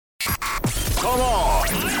Come on.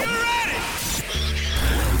 Are you ready?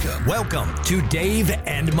 Welcome to Dave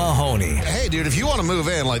and Mahoney. Hey, dude, if you want to move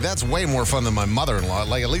in, that's way more fun than my mother-in-law.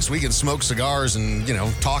 At least we can smoke cigars and,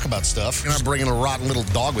 talk about stuff. You're not bringing a rotten little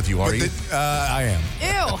dog with you, are you? I am.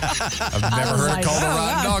 Ew. I've never heard it called a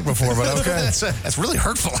rotten dog before, but okay. That's really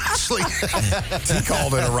hurtful, actually. He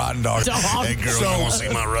called it a rotten dog. Hey, girl, you want to see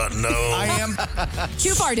my rotten nose? I am.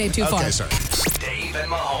 Too far, Dave, too far. Okay, sorry. Dave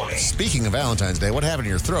and Mahoney. Speaking of Valentine's Day, what happened to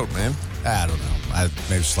your throat, man? I don't know. I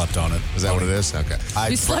maybe slept on it. Is that what it is? Okay.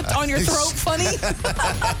 You slept on your throat, funny?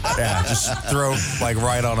 Yeah, just throat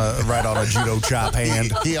right on a judo chop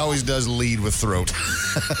hand. He always does lead with throat.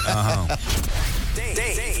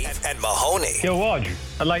 Dave and Mahoney. Yo, Audrey,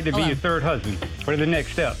 I'd like to be Hello. your third husband. What are the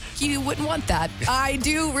next steps? You wouldn't want that. I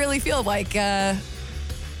do really feel like I'm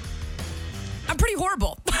pretty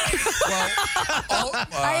horrible.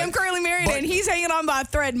 I am currently married, and he's hanging on by a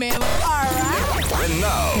thread, man. All right. And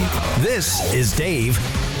now, this is Dave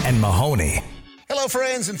and Mahoney. Hello,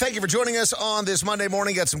 friends, and thank you for joining us on this Monday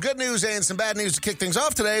morning. Got some good news and some bad news to kick things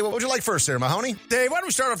off today. What would you like first there, Mahoney? Dave, why don't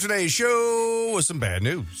we start off today's show with some bad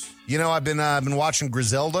news? I've been watching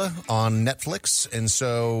Griselda on Netflix, and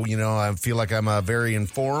so, I feel like I'm very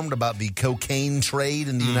informed about the cocaine trade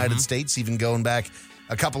in the United States, even going back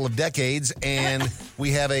a couple of decades, and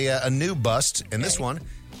we have a new bust, and this one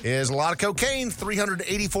is a lot of cocaine,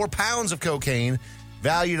 384 pounds of cocaine,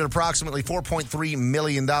 valued at approximately $4.3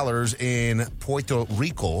 million in Puerto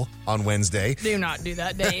Rico on Wednesday. Do not do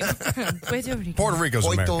that, Dave. Puerto Rico's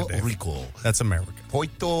America, Puerto Dave. Rico. That's America.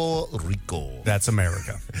 Puerto Rico. That's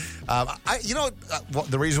America.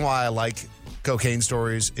 The reason why I like cocaine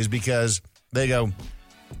stories is because they go,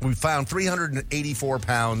 we found 384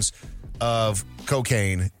 pounds of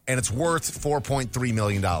cocaine, and it's worth $4.3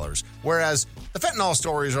 million. Whereas the fentanyl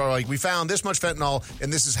stories are like, we found this much fentanyl,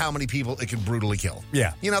 and this is how many people it could brutally kill.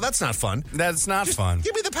 Yeah. That's not fun. That's not fun.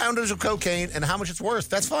 Give me the poundage of cocaine and how much it's worth.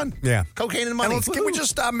 That's fun. Yeah. Cocaine and money. Can we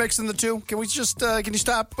just stop mixing the two? Can we just, can you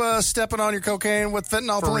stop stepping on your cocaine with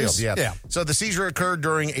fentanyl, For real, please? yeah. So the seizure occurred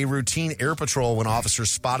during a routine air patrol when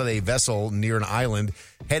officers spotted a vessel near an island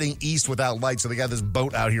heading east without lights. So they got this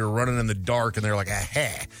boat out here running in the dark, and they're like,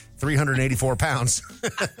 aha, 384 pounds.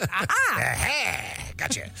 Aha,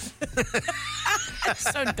 gotcha.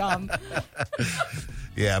 So dumb.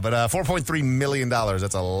 Yeah, but $4.3 million,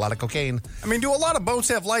 that's a lot of cocaine. I mean, do a lot of boats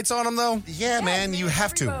have lights on them, though? Yeah, man, you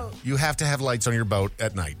have to. boat. You have to have lights on your boat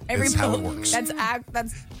at night. Every That's how it boat. works. That's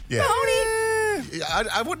Yeah. Mahoney.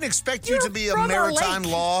 I wouldn't expect you You're to be a from a maritime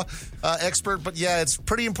lake. law expert, but yeah, it's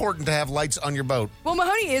pretty important to have lights on your boat. Well,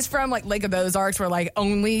 Mahoney is from Lake of Ozarks, where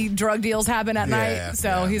only drug deals happen at night.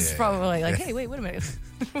 So he's probably hey, wait a minute.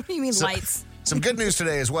 What do you mean lights? Some good news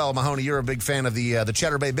today as well, Mahoney. You're a big fan of the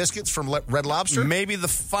Cheddar Bay biscuits from Red Lobster. Maybe the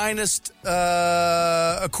finest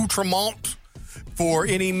accoutrement for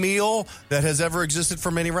any meal that has ever existed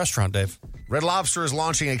from any restaurant, Dave. Red Lobster is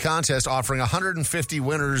launching a contest offering 150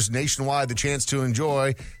 winners nationwide the chance to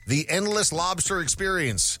enjoy the Endless Lobster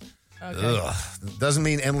Experience. Okay. Ugh. Doesn't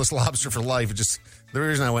mean endless lobster for life. The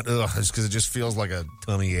reason I went ugh is because it just feels like a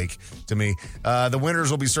tummy ache to me. The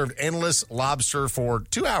winners will be served endless lobster for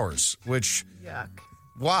 2 hours, which... Yuck.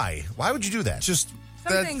 Why? Why would you do that?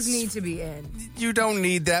 Some things need to be in. You don't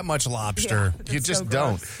need that much lobster. Yeah. You It's just so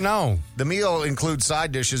don't. gross. No. The meal includes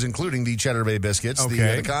side dishes, including the Cheddar Bay biscuits.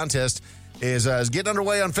 Okay. The contest is getting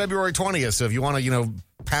underway on February 20th. So if you want to,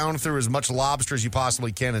 pound through as much lobster as you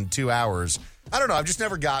possibly can in 2 hours. I don't know. I've just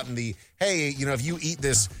never gotten the, hey, if you eat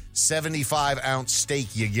this 75-ounce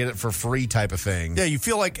steak, you get it for free type of thing. Yeah, you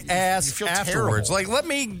feel like ass You feel afterwards.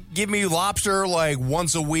 terrible. Give me lobster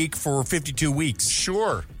once a week for 52 weeks.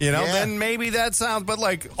 Sure. Then maybe that sounds, but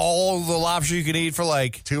all the lobster you can eat for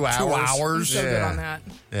 2 hours. 2 hours. So good on that.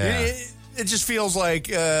 Yeah. It just feels like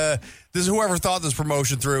this whoever thought this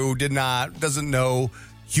promotion through doesn't know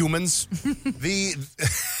humans. The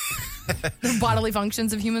Bodily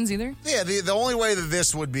functions of humans either. the only way that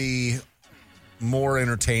this would be more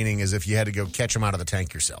entertaining is if you had to go catch them out of the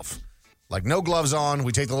tank yourself. No gloves on.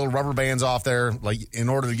 We take the little rubber bands off there. In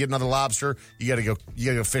order to get another lobster, you got to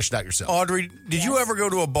go fish that yourself. Audrey, did you ever go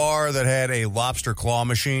to a bar that had a lobster claw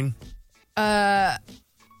machine? No.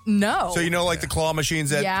 So the claw machines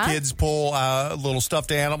that kids pull little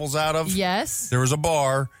stuffed animals out of? Yes. There was a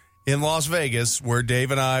bar in Las Vegas where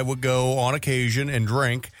Dave and I would go on occasion and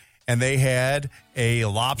drink, and they had a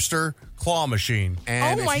lobster claw machine.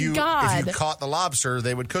 And Oh, my if you God. caught the lobster,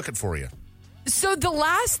 they would cook it for you. So the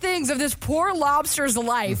last things of this poor lobster's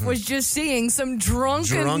life was just seeing some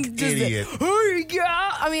drunk idiot. Oh,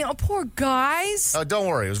 yeah. I mean, poor guys. Don't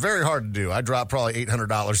worry. It was very hard to do. I dropped probably $800 and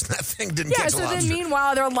that thing didn't catch a so lobster. then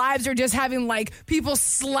meanwhile, their lives are just having, like, people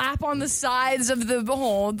slap on the sides of the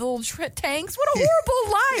little tanks. What a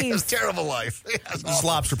horrible life. It's a terrible life. This is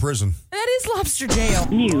lobster prison. That is lobster jail.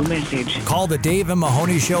 New message. Call the Dave and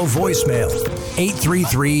Mahoney Show voicemail.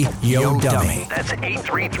 833-YO-DUMMY. That's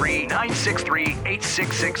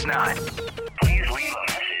 833-963-8669. Please leave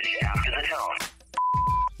a message after the tone.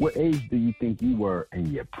 What age do you think you were in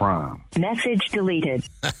your prime? Message deleted.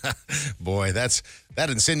 Boy, that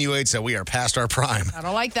insinuates that we are past our prime. I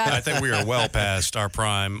don't like that. I think we are well past our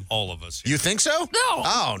prime, all of us. You think so? No.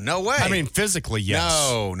 Oh, no way. I mean, physically, yes.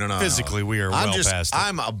 No. Physically, we are past it.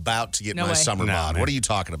 I'm about to get No my way. summer No, bod. man. What are you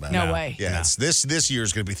talking about? No way. Yeah, it's this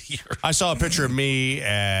year's going to be the year. I saw a picture of me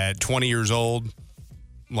at 20 years old,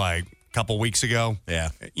 like a couple weeks ago. Yeah.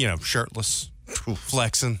 You know, shirtless,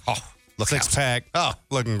 flexing, Look six out. pack,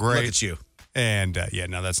 looking great. Look at you. And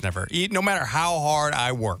that's never. No matter how hard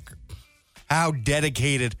I work, how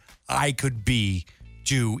dedicated I could be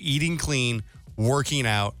to eating clean, working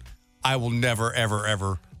out, I will never, ever,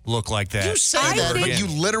 ever look like that. You say I that, think- but you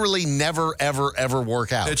literally never, ever, ever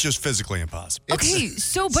work out. It's just physically impossible. Okay,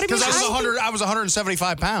 so, but I mean, Because I I was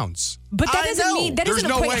 175 pounds. but that I doesn't know. mean, that There's doesn't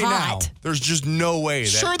no equate way hot. now. There's just no way.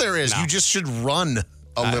 Sure there is. No. You just should run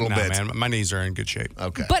a little No, bit. man. My knees are in good shape.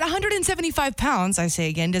 Okay. But 175 pounds, I say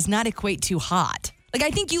again, does not equate to hot. Like, I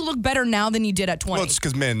think you look better now than you did at 20, Well, it's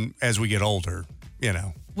because men, as we get older,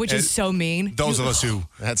 which is so mean. those of us who,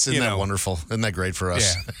 Isn't that wonderful? Isn't that great for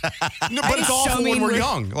us? Yeah. No, but is it's so awful mean when we're with-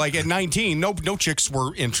 young. Like at 19, no chicks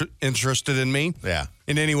were interested in me. Yeah.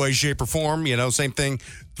 In any way, shape, or form. Same thing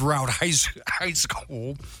throughout high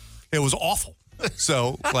school. It was awful.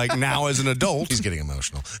 So, like now as an adult, He's getting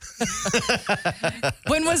emotional.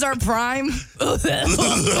 When was our prime? That's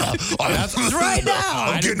right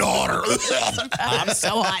now. I'm getting hotter. I'm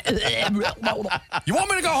so hot. you want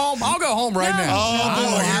me to go home? I'll go home right now.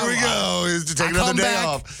 Oh, boy, here we go. Is to take I another come day back,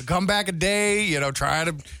 off. Come back a day.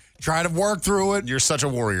 Try to work through it. You're such a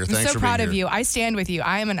warrior. I'm Thanks so for proud being of here. you. I stand with you.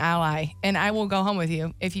 I am an ally, and I will go home with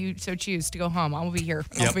you if you so choose to go home. I will be here.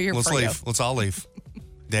 I'll be here Let's for leave. you. Let's all leave.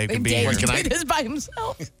 Dave can be Dave here. can Can I- do this by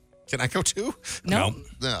himself. Can I go too? No.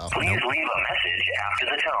 No. Please leave a message after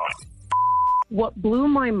the tone. What blew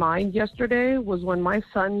my mind yesterday was when my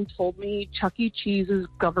son told me Chuck E. Cheese's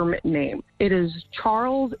government name. It is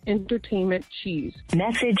Charles Entertainment Cheese.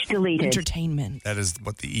 Message deleted. Entertainment. That is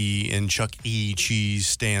what the E in Chuck E. Cheese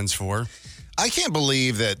stands for. I can't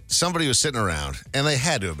believe that somebody was sitting around, and they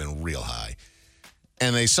had to have been real high,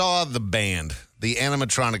 and they saw the band, the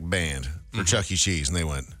animatronic band for Chuck E. Cheese, and they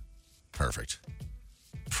went, perfect.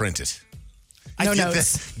 Print it. No Get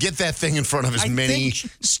notes. get that thing in front of as I many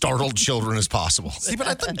think- startled children as possible. See, but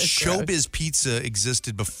I thought Showbiz Pizza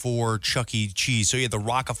existed before Chuck E. Cheese. So you had the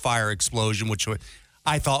Rock-afire Explosion, which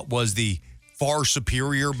I thought was the far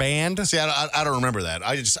superior band. See, I don't remember that.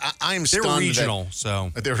 I'm They stunned. were regional,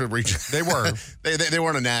 so They were regional. They were. they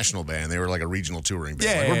weren't a national band. They were like a regional touring band.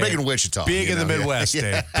 Yeah, Like, yeah, we're big yeah. in Wichita. Big you in the know? Midwest, Yeah.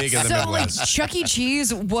 Dave. Big in the So, Midwest. like, Chuck E.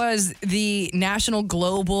 Cheese was the national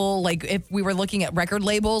global, like, if we were looking at record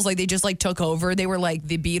labels, like, they just, like, took over. They were, like,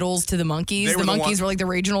 the Beatles to the Monkees. They The were the Monkees one- were, like, the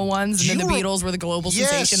regional ones, and then the You Beatles were the global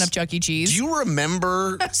Yes. sensation of Chuck E. Cheese. Do you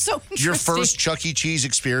remember so your interesting. first Chuck E. Cheese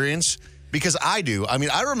experience? Because I do. I mean,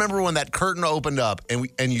 I remember when that curtain opened up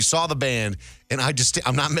and you saw the band, and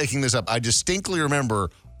I'm not making this up. I distinctly remember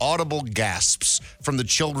audible gasps from the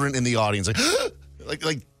children in the audience,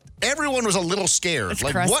 like everyone was a little scared. It's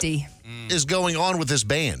like, crusty. what is going on with this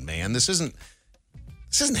band, man? This isn't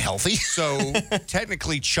healthy. So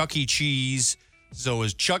technically, Chuck E. Cheese, so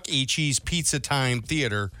is Chuck E. Cheese Pizza Time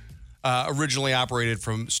Theater, originally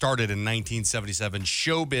started in 1977.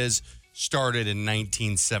 Showbiz started in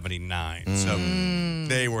 1979. So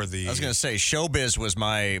they were the. I was going to say, Showbiz was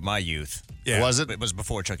my youth. Yeah. Was it? It was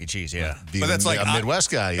before Chuck E. Cheese, yeah. Being But that's like a Midwest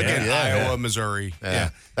guy. Yeah, Again, yeah, Iowa, yeah. Missouri. Yeah.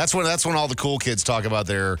 That's when all the cool kids talk about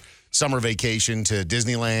their summer vacation to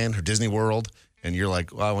Disneyland or Disney World, and you're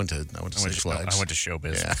like, well, I went to Six Flags. I went to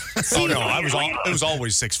Showbiz. Yeah. Oh no, it was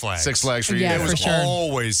always Six Flags. Six Flags for you. Yeah, It for was sure.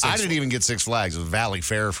 Always Six I didn't even get Six Flags. It was Valley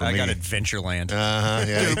Fair for I me. got Adventureland.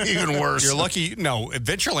 Yeah, even worse. You're lucky. No,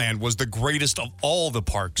 Adventureland was the greatest of all the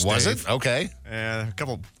parks. Was Dave. it? Okay. A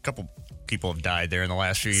couple people have died there in the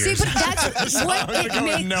last few See, years. but that's what it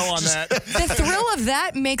makes. No on that. The thrill of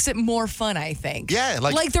that makes it more fun, I think. Yeah,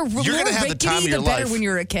 like, the you're more gonna have the rickety, time of your the better life. when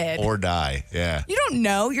you're a kid. Or die. Yeah. You don't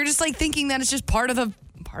know. You're just like thinking that it's just part of the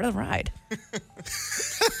ride.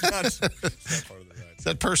 Is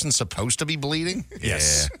that person supposed to be bleeding?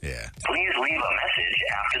 Yes. Yeah. Please leave a message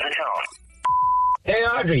after the tone. Hey,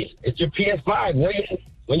 Audrey, it's your PS5 waiting.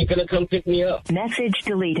 When you gonna come pick me up? Message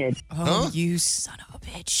deleted. Oh, you son of a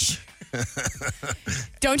bitch.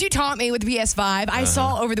 Don't you taunt me with the PS5. I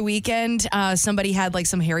saw over the weekend somebody had like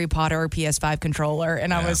some Harry Potter PS5 controller,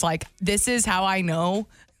 and I was like, this is how I know.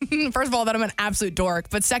 First of all, that I'm an absolute dork.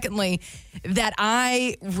 But secondly, that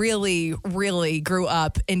I really, really grew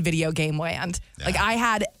up in video game land. Yeah. Like, I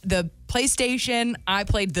had the PlayStation. I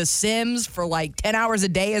played The Sims for like 10 hours a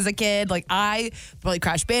day as a kid. Like, I played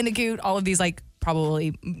Crash Bandicoot, all of these like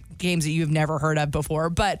probably games that you've never heard of before.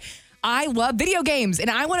 But I love video games, and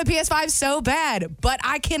I want a PS5 so bad. But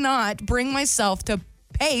I cannot bring myself to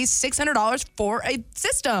pay $600 for a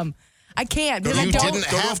system. I can't. Because You didn't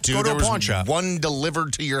have to. Go to There a was pawn shop. one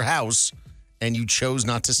delivered to your house, and you chose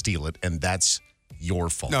not to steal it, and that's your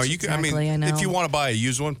fault. No, you can. Exactly, I know. If you want to buy a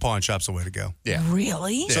used one, pawn shop's the way to go. Yeah.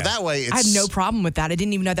 Really? So that way it's... I have no problem with that. I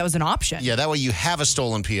didn't even know that was an option. Yeah, that way you have a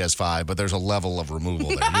stolen PS5, but there's a level of removal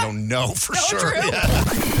there. You don't know for sure. True. Yeah.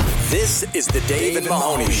 This is the Dave and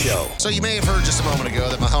Mahoney Show. So you may have heard just a moment ago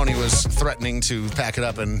that Mahoney was threatening to pack it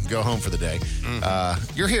up and go home for the day.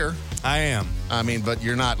 You're here. I am. I mean, but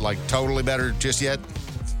you're not like totally better just yet.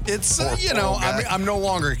 It's, Poor guy. I'm no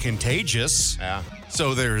longer contagious. Yeah.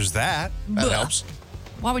 So there's that. That helps.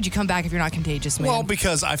 Why would you come back if you're not contagious, man? Well,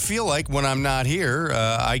 because I feel like when I'm not here,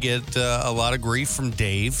 I get a lot of grief from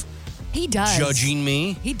Dave. he does. Judging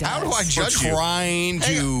me. He does. How do I For judge you? trying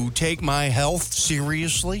Hang to take my health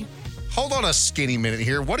seriously. Hold on a skinny minute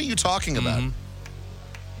here. What are you talking about?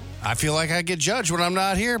 I feel like I get judged when I'm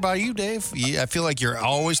not here by you, Dave. I feel like you're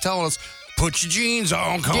always telling us, put your jeans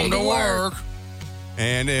on, come Get to to work.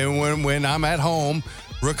 And when I'm at home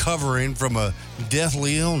recovering from a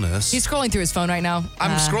deathly illness. He's scrolling through his phone right now.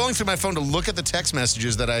 I'm scrolling through my phone to look at the text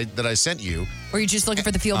messages that I sent you, Were you just looking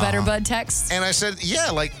for the feel better bud text? and I said,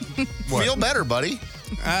 "Yeah, like feel better, buddy."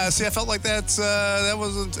 See, I felt like that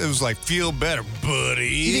wasn't. It was like feel better, buddy.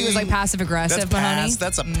 You think it was like passive aggressive, That's Mahoney? pass.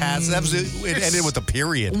 That's a pass. That was it ended with a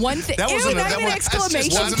period. One thing. That Ew, wasn't not that even an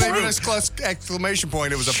exclamation wasn't even point. an exclamation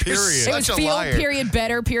point. It was a period. It was Such a feel liar. period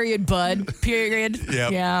better period bud period.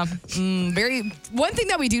 Yep. Yeah. Very. One thing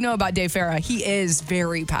that we do know about Dave Farah, he is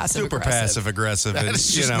very passive Super aggressive. passive aggressive. That and,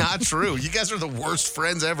 is just not true. You guys are the worst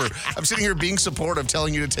friends ever. I'm sitting here being supportive,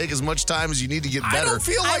 telling you to take as much time as you need to get I better. don't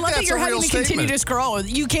feel I like love that that's you're a having real to continue statement. to scroll.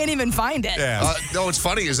 You can't even find it. Yeah. No, what's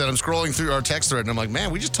funny is that I'm scrolling through our text thread, and I'm like, man,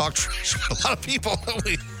 we just talk trash about a lot of people, don't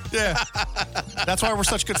we? Yeah. That's why we're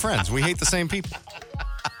such good friends. We hate the same people.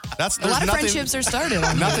 A lot of friendships are started on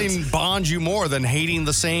that. Nothing bonds you more than hating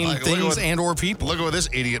the same Like, look at things what- and or people. Look at what this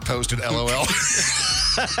idiot posted, LOL.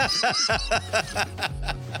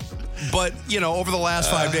 But, over the last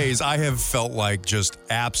 5 days, I have felt like just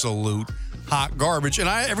absolute hot garbage. And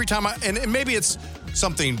every time and maybe it's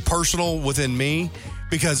something personal within me,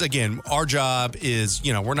 because again, our job is,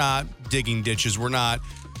 we're not digging ditches.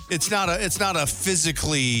 It's not a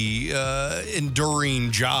physically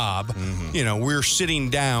enduring job. We're sitting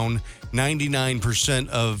down 99%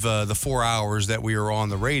 of the 4 hours that we are on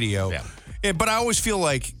the radio. Yeah. But I always feel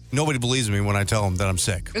like nobody believes me when I tell them that I'm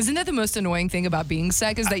sick. Isn't that the most annoying thing about being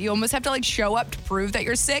sick is that you almost have to like show up to prove that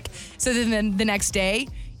you're sick so then the next day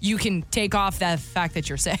you can take off that fact that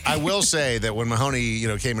you're sick. I will say that when Mahoney,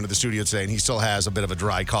 came into the studio today, and he still has a bit of a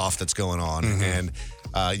dry cough that's going on, and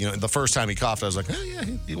the first time he coughed, I was like, oh yeah,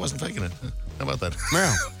 he wasn't faking it. How about that?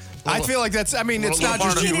 Yeah. I feel like that's, it's not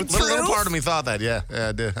just you. Little part of me thought that, yeah,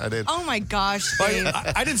 I did. Oh my gosh, Dave.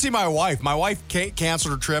 I didn't see my wife. My wife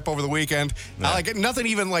canceled her trip over the weekend. Yeah. Nothing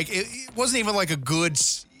even like, it wasn't even like a good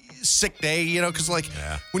sick day, because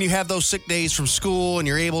when you have those sick days from school and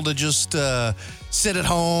you're able to just sit at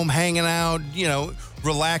home, hanging out,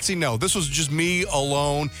 relaxing. No, this was just me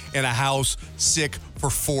alone in a house, sick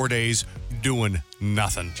for 4 days, doing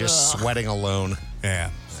nothing. Just sweating alone.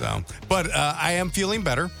 Yeah. So, but I am feeling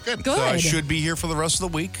better. Good. Good. So I should be here for the rest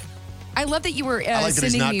of the week. I love that you were I like that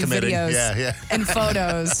he's sending not me committing. videos Yeah. and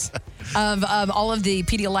photos of all of the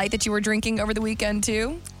Pedialyte that you were drinking over the weekend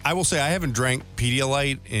too. I will say I haven't drank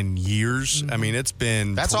Pedialyte in years. I mean, it's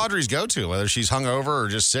been... That's Audrey's go-to, whether she's hungover or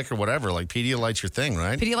just sick or whatever. Like, Pedialyte's your thing,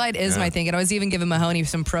 right? Pedialyte is my thing, and I was even giving Mahoney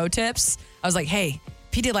some pro tips. I was like, hey,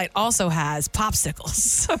 Pedialyte also has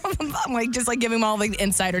popsicles. I'm like, just like giving him all the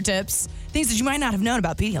insider tips, things that you might not have known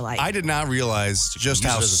about Pedialyte. I did not realize just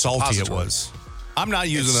use how it as a salty it suppository. was. I'm not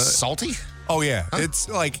using It's salty? Oh, yeah. It's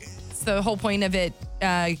like... It's the whole point of it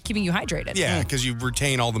keeping you hydrated. Yeah, because you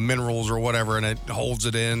retain all the minerals or whatever, and it holds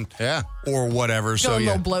it in. Yeah. Or whatever. So, Feeling a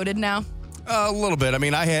yeah. little bloated now. A little bit. I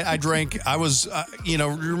mean, I drank, I was, you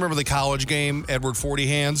remember the college game, Edward 40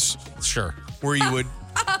 Hands? Sure. where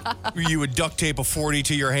you would duct tape a 40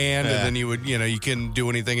 to your hand, and then you couldn't do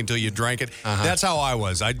anything until you drank it. That's how I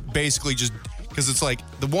was. I basically just, because it's like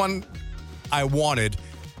the one I wanted,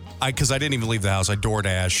 because I didn't even leave the house. I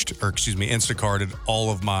Instacarted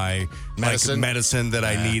all of my medicine that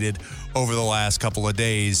I needed over the last couple of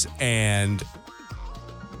days, and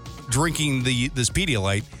drinking this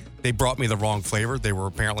Pedialyte, they brought me the wrong flavor. They were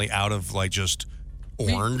apparently out of just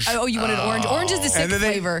orange. Oh, you wanted orange. Orange is the sick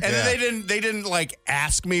flavor. And then they didn't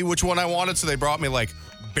ask me which one I wanted, so they brought me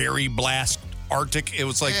Berry Blast Arctic. It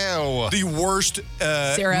was the worst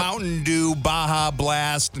Mountain Dew Baja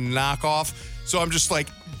Blast knockoff. So I'm just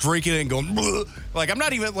drinking it and going, bleh. I'm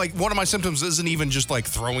not even one of my symptoms isn't even just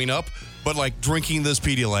throwing up, but drinking this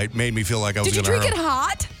Pedialyte made me feel like I was going to Did you drink it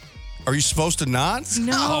hot? Are you supposed to not?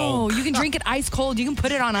 No, you can drink it ice cold. You can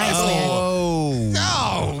put it on ice, man.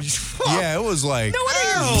 No. Yeah, it was No wonder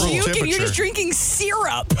you're puking. You're just drinking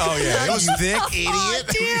syrup. Oh, yeah. It was thick, idiot.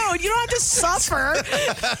 Dude, you don't have to suffer.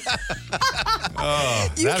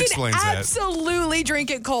 You that can explains absolutely drink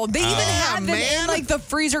it cold. They even have them in the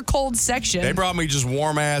freezer cold section. They brought me just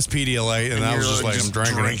warm-ass Pedialyte, and I was just I'm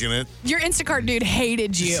drinking it. Your Instacart dude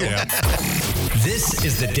hated you. Yeah. This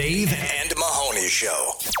is the Dave and Mahoney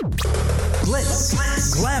Show.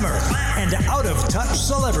 Glitz, glamour, and out-of-touch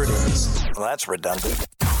celebrities. Well, that's redundant.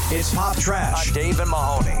 It's Pop Trash on Dave and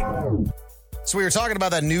Mahoney. So we were talking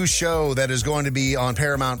about that new show that is going to be on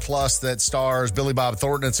Paramount Plus that stars Billy Bob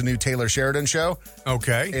Thornton. It's a new Taylor Sheridan show.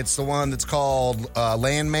 Okay. It's the one that's called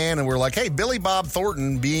Landman, and we're like, hey, Billy Bob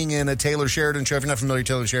Thornton being in a Taylor Sheridan show. If you're not familiar,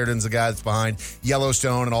 Taylor Sheridan's the guy that's behind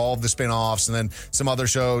Yellowstone and all of the spinoffs, and then some other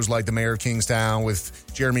shows like The Mayor of Kingstown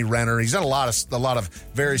with Jeremy Renner. He's done a lot of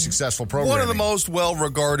very successful programming. One of the most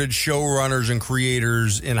well-regarded showrunners and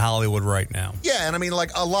creators in Hollywood right now. Yeah, and I mean,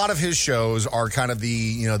 a lot of his shows are kind of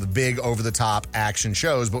the big over-the-top action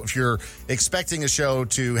shows, but if you're expecting a show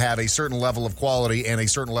to have a certain level of quality and a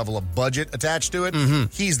certain level of budget attached to it,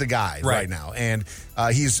 he's the guy right now. And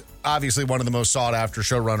he's obviously one of the most sought-after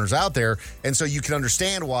showrunners out there, and so you can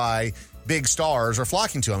understand why big stars are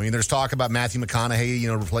flocking to him. I mean, there's talk about Matthew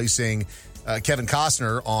McConaughey, replacing Kevin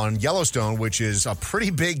Costner on Yellowstone, which is a pretty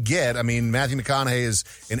big get. I mean, Matthew McConaughey is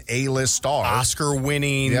an A-list star.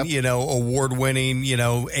 Oscar-winning, award-winning,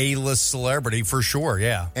 A-list celebrity for sure,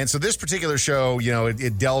 yeah. And so this particular show,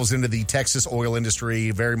 it delves into the Texas oil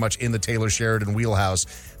industry, very much in the Taylor Sheridan wheelhouse.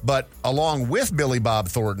 But along with Billy Bob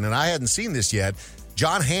Thornton, and I hadn't seen this yet,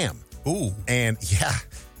 John Hamm. Ooh. And yeah,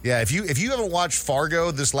 if you haven't watched Fargo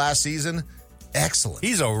this last season, excellent.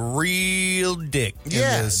 He's a real dick.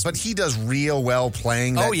 Yes, but he does real well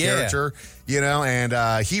playing that character,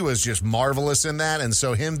 and he was just marvelous in that. And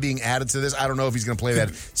so him being added to this, I don't know if he's going to play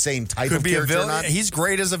that same type of character or not. He's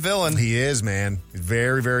great as a villain. He is, man. He's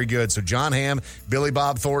very, very good. So John Hamm, Billy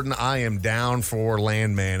Bob Thornton, I am down for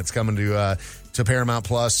Landman. It's coming to Paramount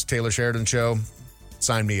Plus, Taylor Sheridan show.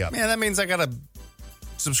 Sign me up. Man, that means I got to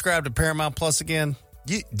subscribe to Paramount Plus again.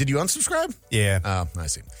 Did you unsubscribe? Yeah. Oh, I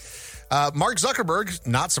see. Mark Zuckerberg,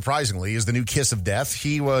 not surprisingly, is the new kiss of death.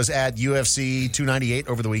 He was at UFC 298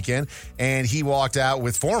 over the weekend, and he walked out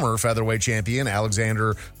with former featherweight champion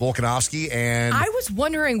Alexander Volkanovski. And I was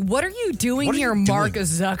wondering, what are you doing here, Mark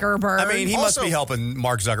Zuckerberg? I mean, he must be helping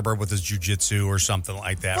Mark Zuckerberg with his jiu-jitsu or something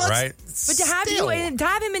like that, right? But to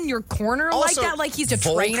have him in your corner like that, like he's a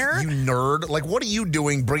trainer? You nerd. What are you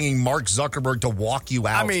doing bringing Mark Zuckerberg to walk you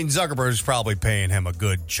out? I mean, Zuckerberg's probably paying him a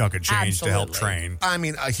good chunk of change to help train. I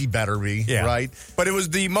mean, he better be, right? But it was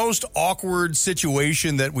the most awkward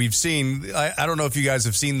situation that we've seen. I don't know if you guys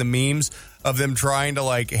have seen the memes of them trying to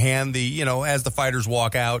hand the, as the fighters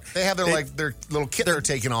walk out. They have their little kit they're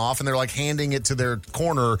taking off, and they're handing it to their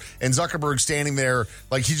corner, and Zuckerberg's standing there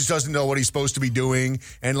he just doesn't know what he's supposed to be doing,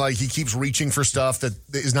 and he keeps reaching for stuff that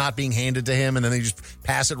is not being handed to him, and then they just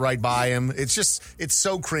pass it right by him. It's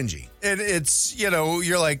so cringy. And it's,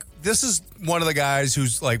 you're like, this is one of the guys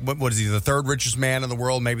who's what is he, the third richest man in the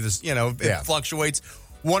world? Maybe this, it fluctuates.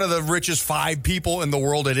 One of the richest 5 people in the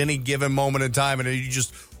world at any given moment in time, and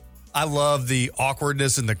I love the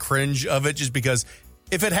awkwardness and the cringe of it, just because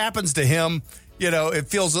if it happens to him, it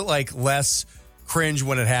feels less cringe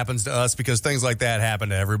when it happens to us, because things like that happen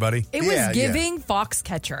to everybody. It was giving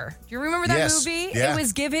Foxcatcher. Do you remember that movie? Yeah. It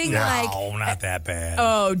was giving No, not that bad.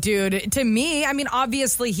 Oh, dude. To me, I mean,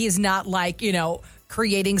 obviously he's not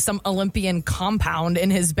creating some Olympian compound in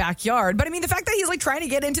his backyard. But I mean, the fact that he's trying to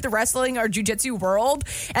get into the wrestling or jiu-jitsu world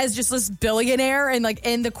as just this billionaire and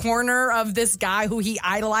in the corner of this guy who he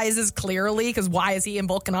idolizes clearly, because why is he in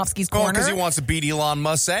Volkanovski's corner? Because he wants to beat Elon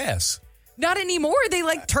Musk's ass. Not anymore. They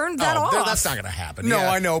turned that off. That's not going to happen. No,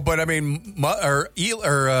 Yeah. I know, but I mean,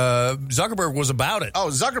 Zuckerberg was about it. Oh,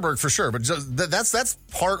 Zuckerberg for sure, but that's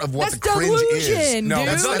part of what That's the cringe delusion, is. No,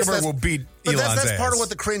 dude. Zuckerberg will beat But Elon's that's part ass. of what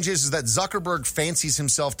the cringe is that Zuckerberg fancies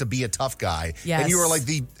himself to be a tough guy. Yes. And you are like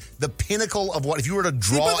the pinnacle of what, if you were to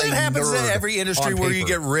draw But a that happens in nerd every industry on where you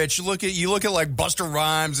paper. get rich. You look at like Buster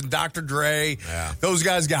Rhymes and Dr. Dre. Yeah. Those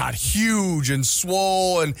guys got huge and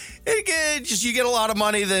swole, and you get a lot of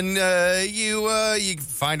money. Then you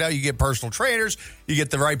find out you get personal trainers. You get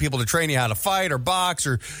the right people to train you how to fight or box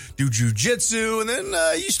or do jujitsu, and then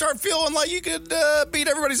you start feeling like you could beat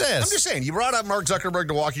everybody's ass. I'm just saying, you brought up Mark Zuckerberg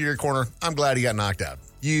to walk you to your corner. I'm glad he got knocked out.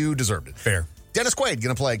 You deserved it. Fair. Dennis Quaid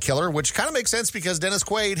going to play a killer, which kind of makes sense because Dennis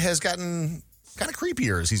Quaid has gotten kind of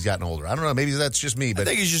creepier as he's gotten older. I don't know. Maybe that's just me, but I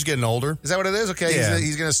think he's just getting older. Is that what it is? Okay. Yeah.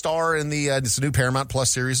 He's going to star in it's a new Paramount Plus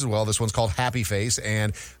series as well. This one's called Happy Face,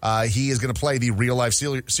 and he is going to play the real-life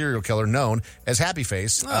serial killer known as Happy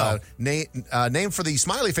Face, named for the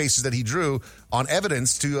smiley faces that he drew on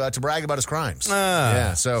evidence to brag about his crimes.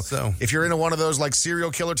 So if you're into one of those like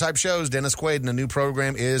serial killer type shows, Dennis Quaid in a new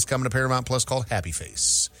program is coming to Paramount Plus called Happy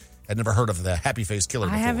Face. I'd never heard of the Happy Face killer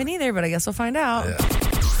before. I haven't either, but I guess we'll find out.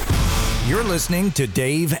 You're listening to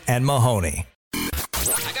Dave and Mahoney.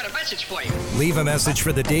 I got a message for you. Leave a message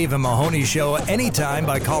for the Dave and Mahoney Show anytime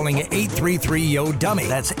by calling 833-YO-DUMMY.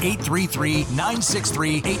 That's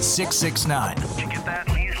 833-963-8669. To get that,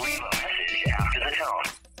 please leave a message after the tone.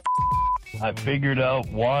 I figured out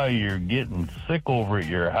why you're getting sick over at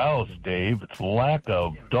your house, Dave. It's lack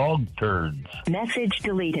of dog turds. Message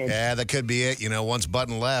deleted. Yeah, that could be it. Once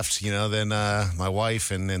Button left, then my wife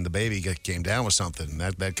and the baby came down with something.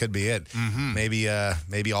 That could be it. Mm-hmm.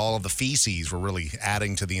 Maybe all of the feces were really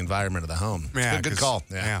adding to the environment of the home. It's good call.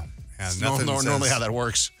 Yeah. It's Nothing normally says- how that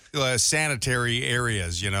works. Sanitary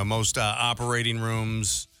areas, most operating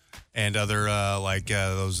rooms and other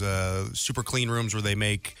those super clean rooms where they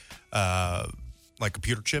make like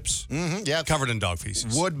computer chips, covered in dog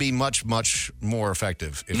feces. Would be much, much more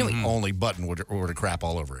effective if only Button were to crap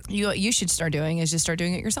all over it. You should start doing is just start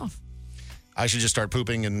doing it yourself. I should just start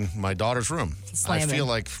pooping in my daughter's room. Slamming. I feel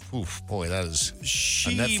like, boy, that is a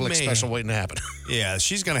Netflix special waiting to happen. Yeah,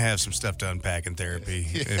 she's going to have some stuff to unpack in therapy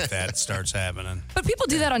if that starts happening. But people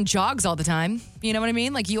do that on jogs all the time. You know what I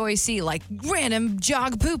mean? Like you always see random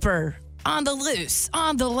jog pooper on the loose,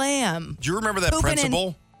 on the lam. Do you remember that Pooping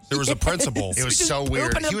principal? There was a principal. It was so Pooping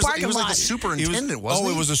weird. in the He was like parking the lot. superintendent, wasn't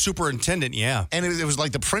he? it was a superintendent, yeah. And it was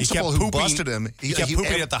like the He principal kept who pooping- busted him. He kept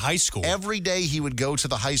pooping at the high school. Every day he would go to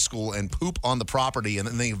the high school and poop on the property, and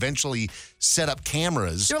then they eventually set up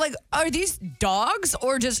cameras. They're like, are these dogs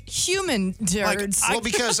or just human turds? Well,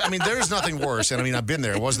 because there's nothing worse, and I've been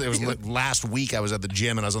there. It was last week. I was at the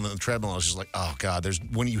gym and I was on the treadmill. I was just like, oh god, there's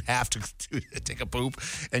when you have to take a poop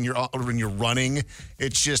and when you're running,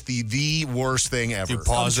 it's just the worst thing ever. Do you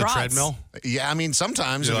pause the trots. treadmill? Yeah,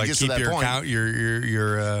 sometimes You when it like gets keep to that your point, count,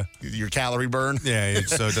 your calorie burn. yeah,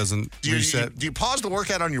 so it doesn't Do reset. you pause the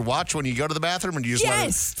workout on your watch when you go to the bathroom, or do you just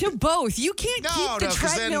Yes, to both. You can't keep the 'cause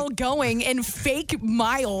then- treadmill going and fake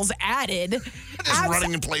miles added. let it just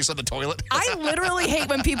running in place on the toilet? I literally hate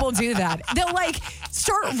when people do that. They'll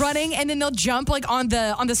start running and then they'll jump on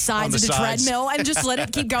the sides of the sides. treadmill and just let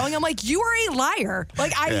it keep going. I'm like, you are a liar.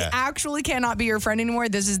 I actually cannot be your friend anymore.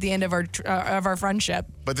 This is the end of our friendship.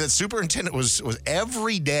 But the superintendent was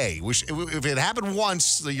every day. Which if it happened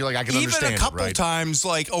once, you're like, I can understand Even a couple it, right? times,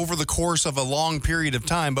 over the course of a long period of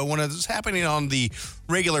time. But when it's happening on the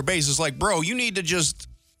regular basis, bro, you need to just.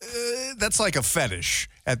 That's like a fetish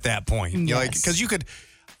at that point. Yes. Because you could.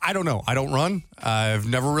 I don't know. I don't run. I've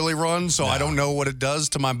never really run, so I don't know what it does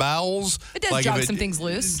to my bowels. It does jog some things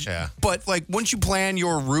loose. Yeah. But once you plan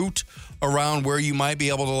your route around where you might be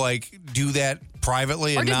able to do that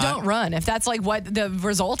privately Or and just not. don't run. If that's what the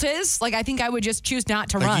result is, I think I would just choose not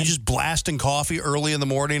to run. You just blasting coffee early in the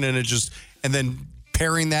morning and then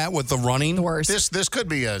pairing that with the running. The worst. This could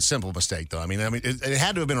be a simple mistake, though. It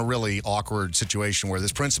had to have been a really awkward situation where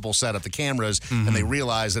this principal set up the cameras and they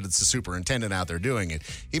realized that it's the superintendent out there doing it.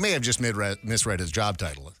 He may have just misread his job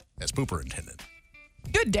title as pooperintendent.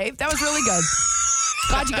 Good, Dave. That was really good.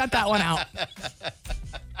 Glad you got that one out.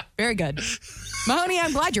 Very good. Mahoney,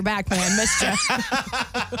 I'm glad you're back, man. Missed you.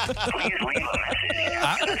 Please leave a message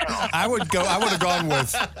after the tone. I would have gone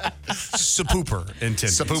with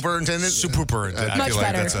superintendent. Superintendent? Superintendent. I Much feel like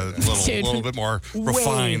better. that's a Dude. little bit more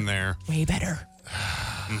refined there. Way better.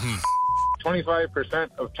 25%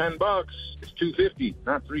 of $10 is $2.50,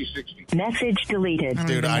 not $3.60. Message deleted. Dude,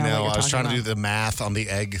 even I know what know. you're I was trying talking to do the math on the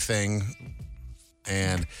egg thing,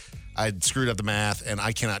 and I screwed up the math, and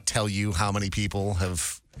I cannot tell you how many people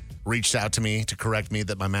have reached out to me to correct me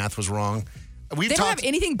that my math was wrong. They don't have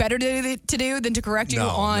anything better to do than to correct you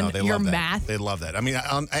on they your love that. math. They love that. I mean,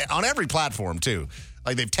 on every platform too.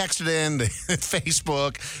 Like they've texted in,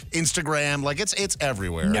 Facebook, Instagram, like it's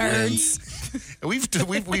everywhere. Nerds.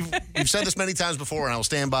 We've said this many times before, and I will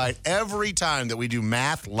stand by it. Every time that we do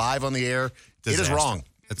math live on the air, it is wrong.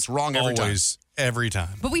 It's wrong every time. Every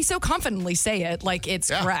time. But we so confidently say it like it's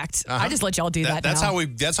correct. I just let y'all do that. That's now.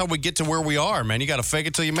 how we get to where we are, man. You got to fake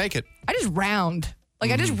it till you make it. I just round.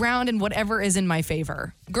 I just round in whatever is in my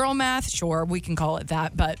favor. Girl math, sure, we can call it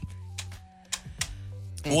that, but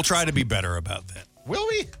we'll try to be better about that. Will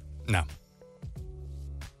we? No.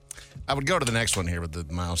 I would go to the next one here, but the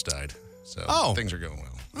mouse died. So things are going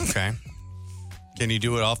well. Okay. Can you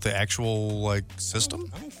do it off the actual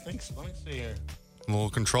system? I don't think so. Let me see here. A little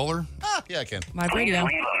controller? Yeah, I can. My radio. Leave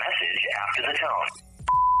a message after the tone.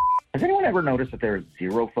 Has anyone ever noticed that there is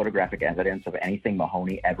zero photographic evidence of anything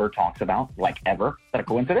Mahoney ever talks about? Like ever? Is that a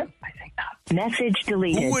coincidence? I think not. Message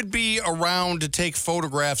deleted. Who would be around to take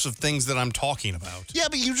photographs of things that I'm talking about? Yeah,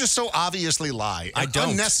 but you just so obviously lie. I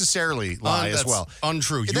don't. Unnecessarily lie as well.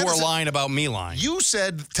 Untrue. You are lying about me lying. You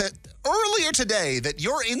said earlier today that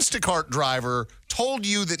your Instacart driver told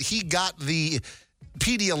you that he got the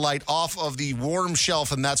Pedialyte off of the warm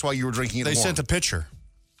shelf, and that's why you were drinking it warm. They sent a picture,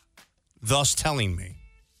 thus telling me.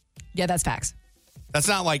 Yeah, that's facts. That's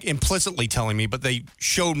not like implicitly telling me, but they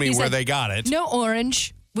showed me where they got it. No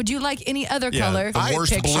orange. Would you like any other color? The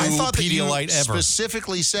worst blue I thought that you Pedialyte ever.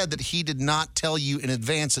 specifically said that he did not tell you in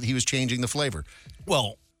advance that he was changing the flavor.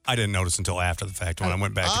 Well, I didn't notice until after the fact when I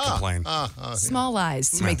went back to complain. Small lies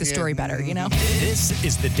to make the story better, you know? This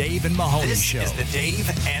is the Dave and Mahoney Show. This is the Dave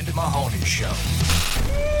and Mahoney Show.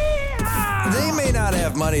 They may not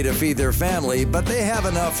have money to feed their family, but they have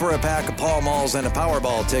enough for a pack of Pall Malls and a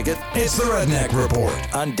Powerball ticket. It's the Redneck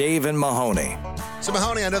Report on Dave and Mahoney. So,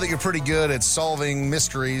 Mahoney, I know that you're pretty good at solving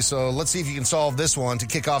mysteries, so let's see if you can solve this one to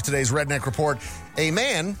kick off today's Redneck Report. A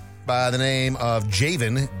man by the name of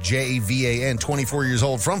Javan, J-A-V-A-N, 24 years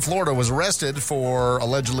old, from Florida, was arrested for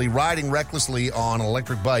allegedly riding recklessly on an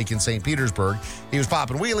electric bike in St. Petersburg. He was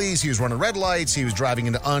popping wheelies, he was running red lights, he was driving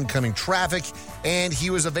into oncoming traffic, and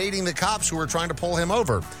he was evading the cops who were trying to pull him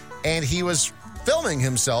over. And he was filming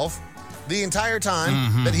himself the entire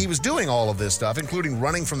time that he was doing all of this stuff, including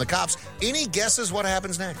running from the cops. Any guesses what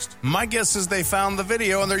happens next? My guess is they found the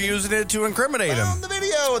video and they're using it to incriminate him. Found the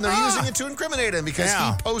video and they're using it to incriminate him because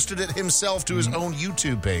he posted it himself to his own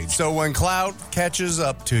YouTube page. So when clout catches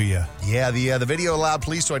up to you. Yeah, the video allowed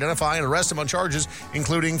police to identify and arrest him on charges,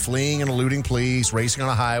 including fleeing and eluding police, racing on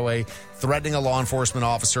a highway, threatening a law enforcement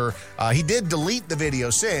officer. He did delete the video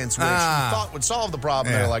since, which he thought would solve the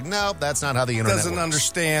problem. They're like, no, that's not how the internet doesn't works.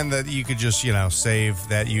 understand that you could just, save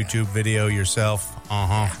that YouTube video yourself.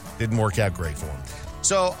 Didn't work out great for him.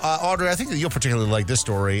 So, Audrey, I think that you'll particularly like this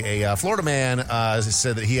story. A Florida man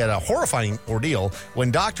said that he had a horrifying ordeal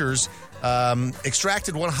when doctors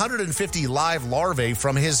extracted 150 live larvae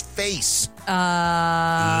from his face.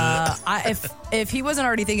 If he wasn't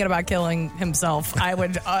already thinking about killing himself, I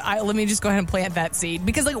would. Let me just go ahead and plant that seed,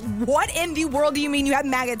 because what in the world do you mean you have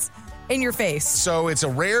maggots in your face? So it's a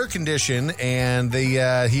rare condition, and he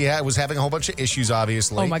was having a whole bunch of issues,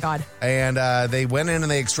 obviously. Oh my God! And they went in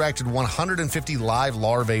and they extracted 150 live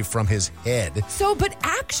larvae from his head. So, but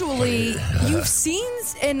actually, you've seen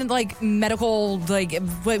in medical,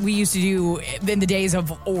 what we used to do in the days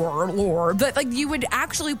of lore, but you would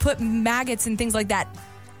actually put maggots and things like that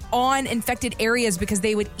on infected areas because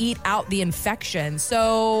they would eat out the infection.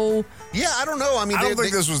 So yeah, I don't know. I mean, I don't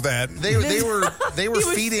think this was that. They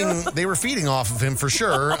were feeding off of him for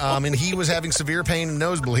sure. And he was having severe pain and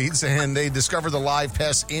nosebleeds, and they discovered the live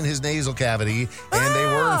pests in his nasal cavity, and they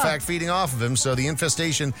were in fact feeding off of him. So the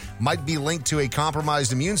infestation might be linked to a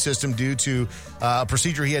compromised immune system due to a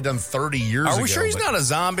procedure he had done 30 years ago. Are we sure he's not a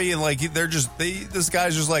zombie and this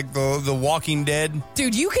guy's just like the Walking Dead?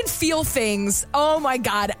 Dude, you can feel things. Oh my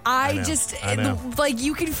God. I know.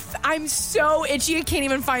 I'm so itchy. I can't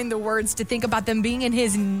even find the words to think about them being in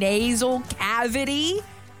his nasal cavity.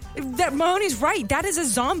 That Mahoney's right. That is a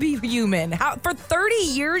zombie human. For 30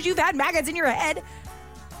 years, you've had maggots in your head.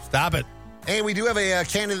 Stop it. And we do have a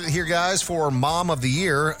candidate here, guys, for Mom of the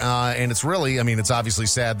Year. And it's really, it's obviously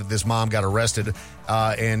sad that this mom got arrested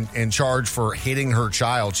and charged for hitting her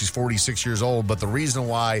child. She's 46 years old. But the reason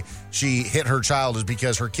why she hit her child is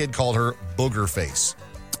because her kid called her booger face.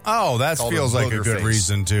 Oh, that Called feels him like a Booger good Face.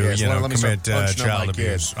 reason to Yes, let me start commit punching on child my kid.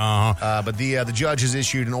 abuse. Uh-huh. But the judge has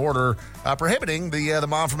issued an order prohibiting the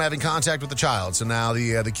mom from having contact with the child. So now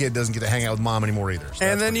the kid doesn't get to hang out with mom anymore either. So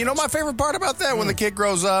And then, my favorite part about that, when the kid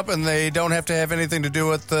grows up and they don't have to have anything to do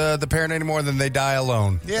with the parent anymore, then they die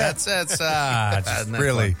alone. Yeah. That's just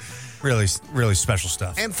really, really, really special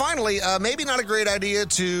stuff. And finally, maybe not a great idea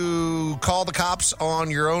to call the cops on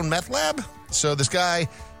your own meth lab. So this guy,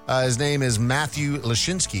 his name is Matthew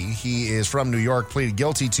Lashinsky. He is from New York, pleaded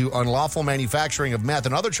guilty to unlawful manufacturing of meth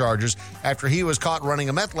and other charges after he was caught running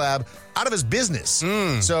a meth lab out of his business.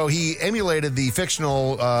 So he emulated the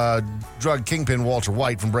fictional drug kingpin Walter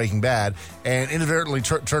White from Breaking Bad and inadvertently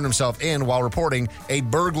turned himself in while reporting a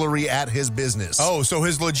burglary at his business. Oh, so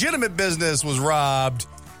his legitimate business was robbed.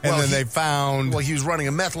 And then they found... Well, he was running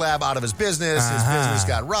a meth lab out of his business. His business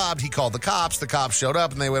got robbed. He called the cops. The cops showed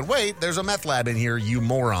up, and they went, wait, there's a meth lab in here, you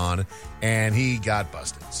moron. And he got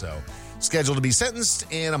busted. So, scheduled to be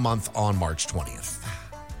sentenced in a month on March 20th.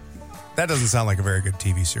 That doesn't sound like a very good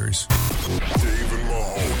TV series. Dave and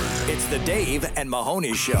Mahoney. It's the Dave and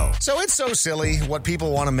Mahoney Show. So it's so silly what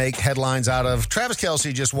people want to make headlines out of. Travis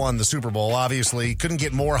Kelce just won the Super Bowl. Obviously, couldn't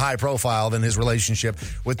get more high profile than his relationship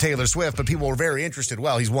with Taylor Swift, but people were very interested.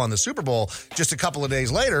 Well, he's won the Super Bowl. Just a couple of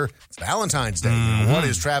days later, it's Valentine's Day. What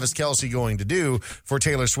is Travis Kelce going to do for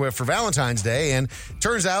Taylor Swift for Valentine's Day? And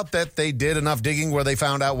turns out that they did enough digging where they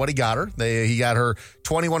found out what he got her. He got her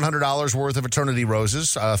 $2,100 worth of eternity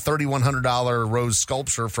roses, a $3,100 rose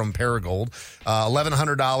sculpture from Paragold,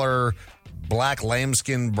 $1,100 black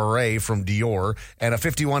lambskin beret from Dior, and a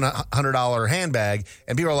 $5,100 handbag.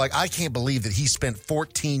 And people are like, I can't believe that he spent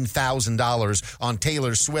 $14,000 on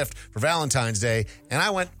Taylor Swift for Valentine's Day. And I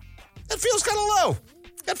went, that feels kind of low.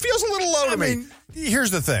 That feels a little low to me.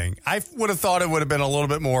 Here's the thing. I would have thought it would have been a little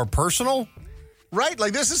bit more personal. Right?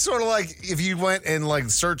 Like, this is sort of like if you went and, like,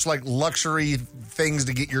 searched, like, luxury things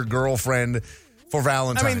to get your girlfriend for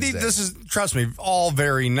Valentine's Day. This is, trust me, all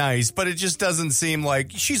very nice, but it just doesn't seem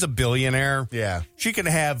like she's a billionaire. Yeah. She can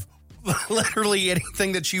have literally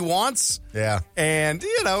anything that she wants. Yeah. And,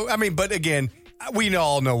 but again, we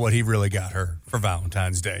all know what he really got her for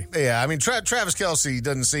Valentine's Day. Yeah, I mean, Travis Kelce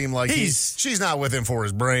doesn't seem like she's not with him for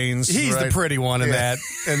his brains. He's right? the pretty one in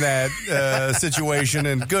that situation,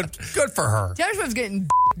 and good for her. Taylor Swift's getting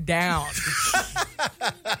down.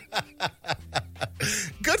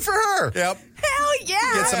 Good for her. Yep. Hell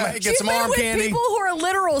yeah. Get some been arm with candy. People who are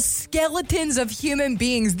literal skeletons of human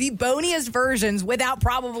beings, the boniest versions without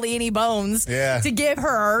probably any bones to give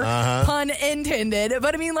her, pun intended.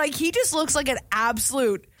 But I mean, like, he just looks like an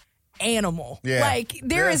absolute animal. Yeah. Like,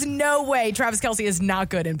 there is no way Travis Kelce is not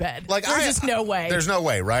good in bed. Like, there's just no way. There's no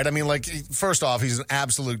way, right? I mean, like, first off, he's an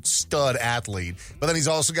absolute stud athlete, but then he's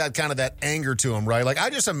also got kind of that anger to him, right? Like, I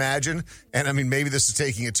just imagine, and I mean, maybe this is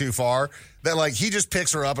taking it too far, that, like, he just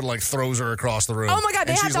picks her up and, like, throws her across the room. Oh, my God,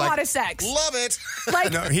 they And have she's the like, hottest sex. Love it.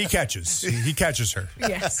 Like, No, he catches her.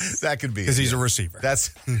 Yes. That could be. Because he's a receiver. That's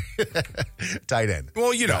tight end. Well,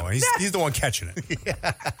 he's the one catching it.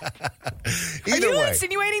 Are Either you way.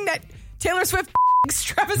 insinuating that Taylor Swift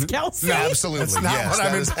Travis Kelce? No, absolutely. That's not Yes, what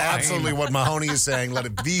I'm that is implying. absolutely what Mahoney is saying. Let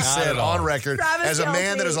it be said on record. Travis As a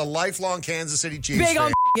man Kelce. that is a lifelong Kansas City Chiefs Big fan.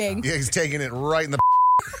 on gang. Yeah, he's taking it right in the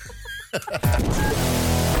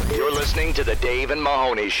You're listening to the Dave and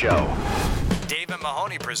Mahoney Show. Dave and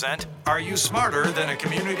Mahoney present Are You Smarter Than a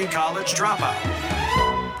Community College Dropout?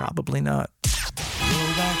 Probably not.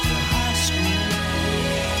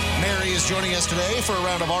 Mary is joining us today for a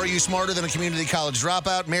round of Are You Smarter Than a Community College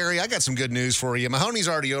Dropout? Mary, I got some good news for you. Mahoney's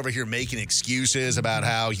already over here making excuses about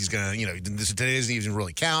how he's going to, today doesn't even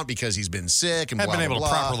really count because he's been sick and I've blah, been able blah,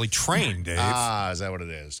 to blah. properly train, Dave. Ah, is that what it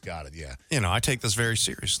is? Got it, yeah. I take this very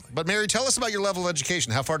seriously. But Mary, tell us about your level of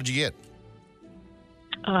education. How far did you get?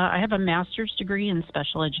 I have a master's degree in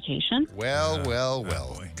special education. Well.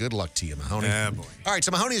 Good luck to you, Mahoney. Boy. All right,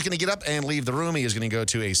 so Mahoney is going to get up and leave the room. He is going to go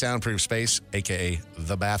to a soundproof space, a.k.a.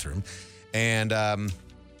 the bathroom. And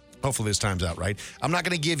hopefully this time's out right. I'm not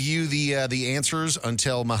going to give you the answers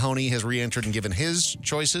until Mahoney has re-entered and given his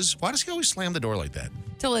choices. Why does he always slam the door like that?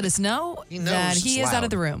 To let us know He knows that it's he is out loud. of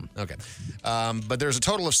the room. Okay. But there's a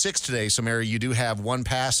total of 6 today. So, Mary, you do have one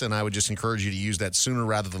pass, and I would just encourage you to use that sooner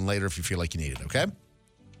rather than later if you feel like you need it, okay?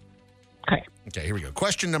 Okay. Okay, here we go.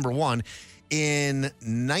 Question number 1. In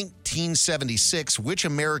 1976, which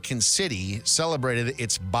American city celebrated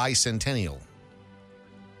its bicentennial?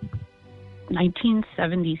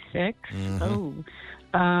 1976. Mhm.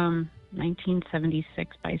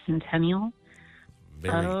 1976 bicentennial.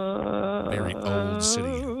 Very old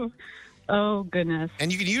city. Oh, goodness.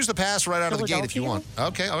 And you can use the pass right out of the gate if you want.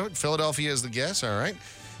 Philadelphia? Okay, all right. Philadelphia is the guess. All right.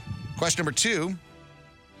 Question number 2.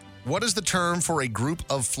 What is the term for a group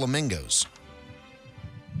of flamingos?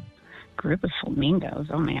 Group of flamingos.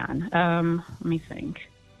 Oh, man. Let me think.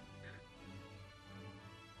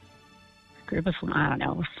 Group of, I don't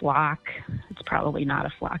know, flock. It's probably not a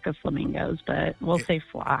flock of flamingos, but we'll say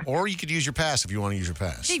flock. Or you could use your pass if you want to use your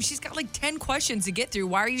pass. Dave, she's got like 10 questions to get through.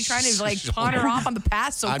 Why are you trying to like pawn her off on the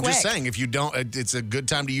pass so I'm quick? just saying, if you don't, it's a good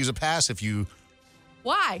time to use a pass if you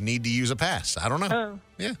Why? need to use a pass. I don't know. Oh.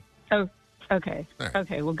 Yeah. Oh, okay. Right.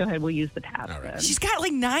 Okay, well, go ahead. We'll use the pass then. She's got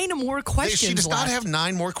like 9 more questions She does not left. have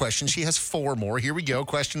 9 more questions. She has 4 more. Here we go.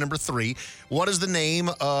 Question number 3. What is the name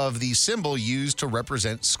of the symbol used to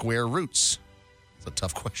represent square roots? It's a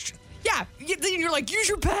tough question. Yeah, then you're like, use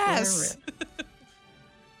your pass.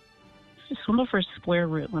 Symbol for square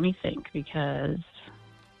root. Let me think, because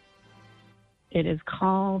it is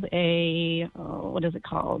called what is it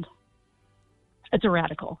called? It's a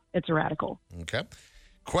radical. It's a radical. Okay.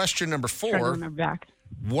 Question number Trying to 4. remember back.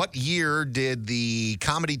 What year did the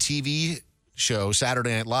comedy TV show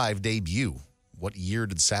Saturday Night Live debut? What year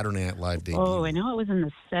did Saturday Night Live debut? Oh, I know it was in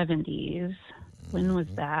the 70s. When was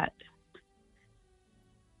that?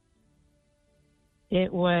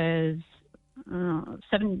 It was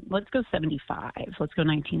let's go 75. Let's go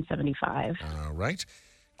 1975. All right.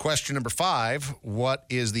 Question number 5. What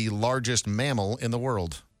is the largest mammal in the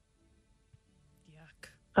world?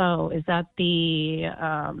 Oh, is that the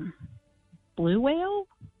blue whale?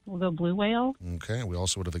 We'll go blue whale. Okay. We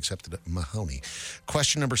also would have accepted Mahoney.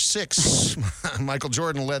 Question number 6. Michael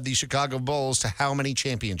Jordan led the Chicago Bulls to how many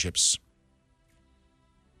championships?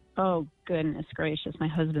 Oh, goodness gracious. My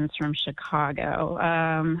husband's from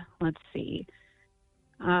Chicago. Let's see.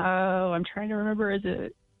 Oh, I'm trying to remember. Is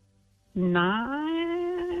it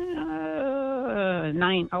 9?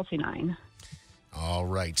 9. I'll say 9. All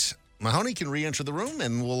right. Mahoney can re-enter the room,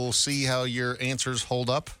 and we'll see how your answers hold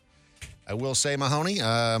up. I will say, Mahoney,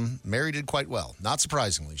 Mary did quite well. Not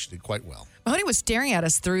surprisingly, she did quite well. Mahoney was staring at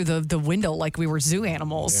us through the window like we were zoo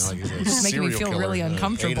animals. Yeah, like Just making me feel really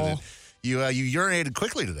uncomfortable. You urinated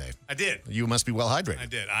quickly today. I did. You must be well hydrated. I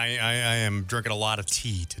did. I am drinking a lot of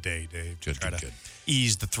tea today, Dave, to try to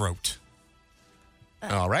ease the throat.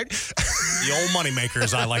 All right. The old moneymaker,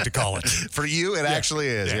 as I like to call it. For you, it actually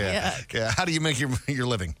is. Yeah. How do you make your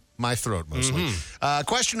living? My throat, mostly.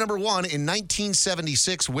 Question number 1. In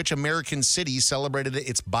 1976, which American city celebrated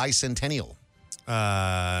its bicentennial?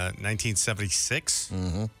 1976?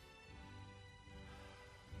 Mm-hmm.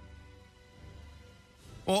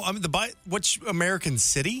 Well, I mean, which American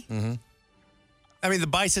city? Mm-hmm. I mean, the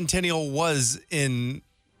bicentennial was in...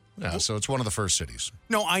 Yeah, so it's one of the first cities.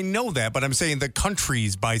 No, I know that, but I'm saying the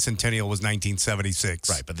country's bicentennial was 1976.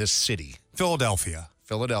 Right, but this city. Philadelphia.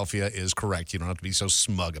 Philadelphia is correct. You don't have to be so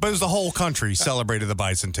smug about it. But it was the whole country celebrated the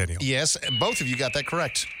bicentennial. Yes, both of you got that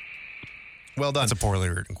correct. Well done. That's a poorly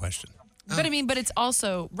written question. But I mean, it's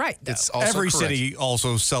also right, though. It's also every correct. city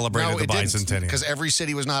also celebrated the bicentennial. Because every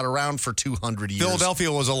city was not around for 200 years.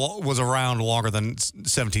 Philadelphia was around longer than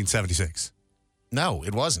 1776. No,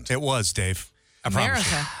 it wasn't. It was, Dave. I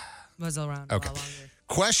promise you. America was around a lot longer.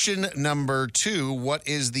 Question number 2. What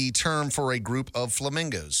is the term for a group of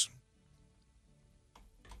flamingos?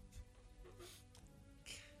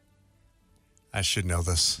 I should know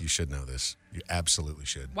this. You should know this. You absolutely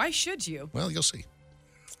should. Why should you? Well, you'll see.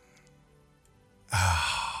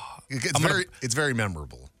 It's very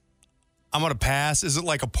memorable. I'm going to pass. Is it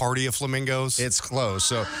like a party of flamingos? It's close.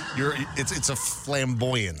 So it's a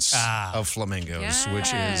flamboyance of flamingos,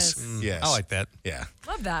 which is yes. I like that. Yeah.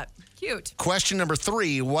 Love that. Cute. Question number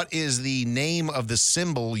 3. What is the name of the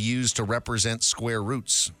symbol used to represent square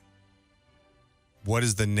roots? What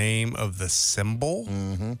is the name of the symbol?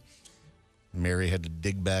 Mm-hmm. Mary had to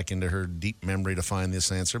dig back into her deep memory to find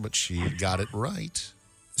this answer, but she got it right.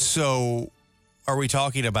 So, are we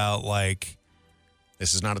talking about like...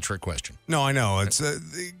 This is not a trick question. No, I know. It's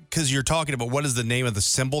because you're talking about what is the name of the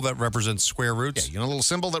symbol that represents square roots? Yeah, you know a little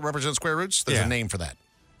symbol that represents square roots? There's a name for that.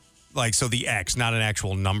 Like, so the X, not an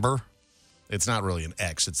actual number? It's not really an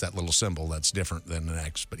X. It's that little symbol that's different than an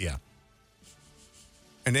X, but yeah.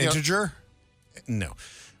 An integer? No.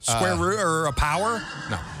 Square root or a power?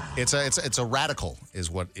 No. It's a radical is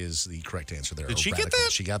what is the correct answer there. Did she radical. get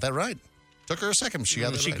that? She got that right. Took her a second. She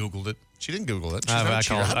got that She right. Googled it. She didn't Google it. She's I not a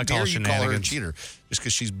cheater. call it- How I call dare it you call her a shenanigans. cheater just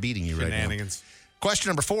because she's beating you right now? Shenanigans. Question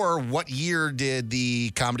number 4. What year did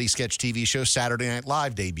the comedy sketch TV show Saturday Night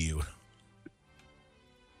Live debut?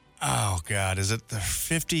 Oh, God. Is it the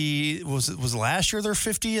 50? Was last year their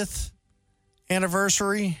 50th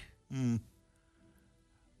anniversary?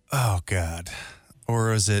 Oh, God.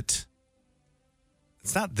 Or is it...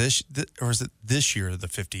 It's not this... Or is it this year, the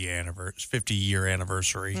 50-year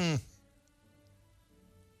anniversary?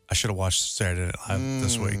 I should have watched Saturday Night Live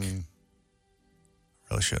this week.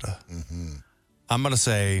 Really should have. I'm going to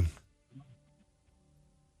say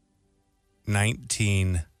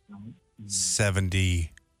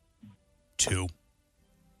 1972.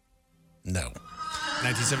 No.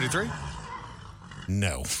 1973?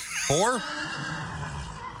 No. 4?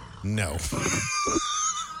 No.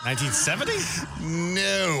 1970?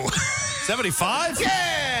 No. 75?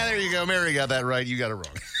 Yeah, there you go. Mary got that right. You got it wrong.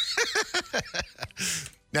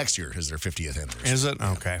 Next year is their 50th anniversary. Is it?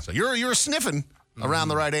 Okay. So you're sniffing around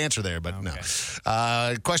the right answer there, but no.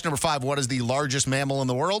 Question number 5. What is the largest mammal in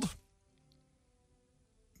the world?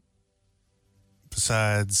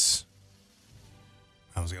 Besides,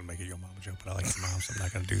 I was going to make a Yo Mama joke, but I like your mom, so I'm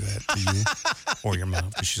not going to do that to you or your mom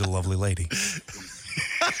because she's a lovely lady.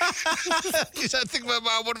 I think my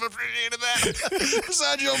mom would have appreciated that.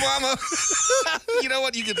 Besides your mama. You know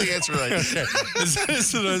what? You get the answer right. Okay.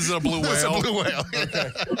 Is it a blue whale? It's a blue whale.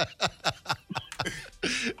 Okay.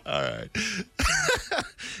 All right.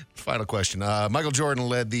 Final question. Michael Jordan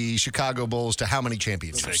led the Chicago Bulls to how many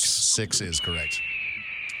championships? 6 is correct.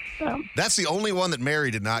 That's the only one that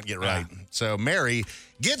Mary did not get right. So Mary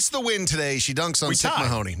gets the win today. She dunks on Sick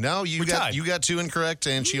Mahoney. No, you got 2 incorrect,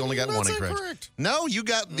 and she only got 1 incorrect. Incorrect. No, you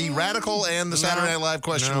got the radical and the Saturday Night Live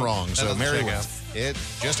question wrong. So Mary wins. It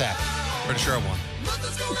just happened. Pretty sure I won.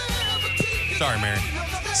 Sorry, Mary.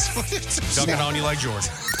 Dunking on you like George.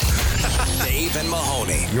 Dave and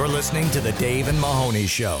Mahoney. You're listening to the Dave and Mahoney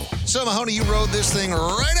Show. So, Mahoney, you rode this thing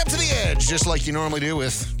right up to the edge, just like you normally do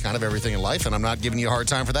with kind of everything in life, and I'm not giving you a hard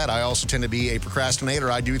time for that. I also tend to be a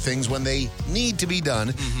procrastinator. I do things when they need to be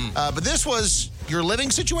done. But this was your living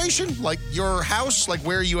situation, like your house, like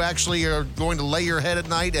where you actually are going to lay your head at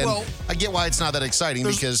night. And I get why it's not that exciting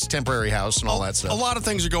because temporary house and all that stuff. A lot of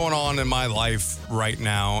things are going on in my life right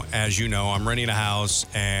now. As you know, I'm renting a house,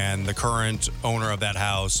 and the current owner of that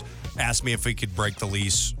house asked me if we could break the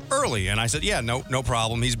lease early. And I said, yeah, no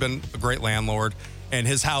problem. He's been a great landlord. And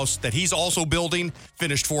his house that he's also building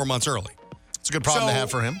finished 4 months early. It's a good problem to have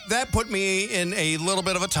for him. That put me in a little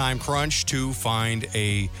bit of a time crunch to find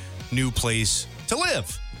a new place to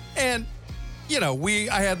live. And, you know,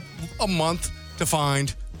 I had a month to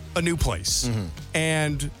find a new place.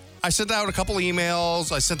 And I sent out a couple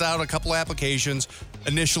emails. I sent out a couple applications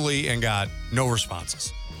initially and got no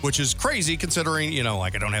responses, which is crazy considering, you know,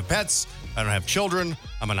 like I don't have pets, I don't have children,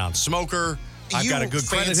 I'm a non-smoker, I've got a good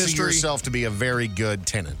credit history. You fancy yourself to be a very good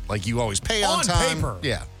tenant. Like you always pay on time. On paper,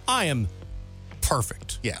 yeah. I am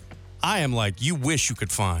perfect. Yeah. I am like, you wish you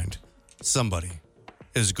could find somebody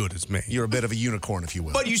as good as me. You're a bit of a unicorn, if you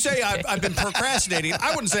will. But you say I've been procrastinating. I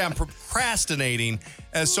wouldn't say I'm procrastinating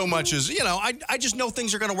as so much as, you know, I just know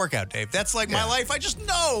things are going to work out, Dave. That's like my life. I just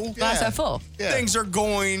know Glass half full. Things are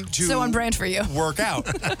going to so on brand for you. Work out.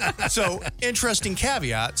 So interesting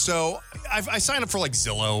caveat. So I signed up for like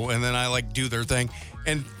Zillow, and then I like do their thing,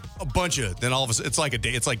 and a bunch of, then all of a sudden, it's like a day.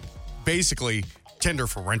 It's like basically Tinder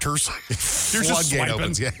for renters. You're just swiping.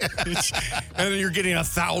 Opens, and then you're getting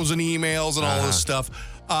 1,000 emails and all this stuff.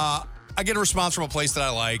 I get a response from a place that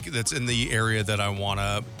I like that's in the area that I want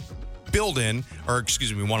to build in, or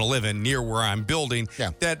excuse me, want to live in, near where I'm building.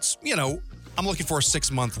 Yeah. That's, you know, I'm looking for a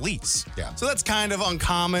 6-month lease. Yeah. So that's kind of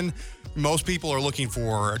uncommon. Most people are looking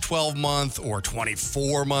for a 12-month or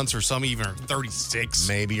 24 months or some even 36.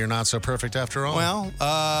 Maybe you're not so perfect after all. Well,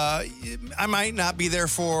 I might not be there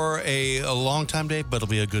for a long time, Dave, but it'll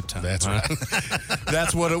be a good time. That's right.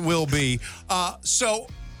 That's what it will be. So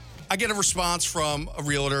I get a response from a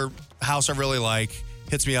realtor, house I really like,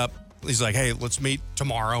 hits me up. He's like, hey, let's meet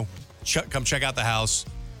tomorrow. Come check out the house.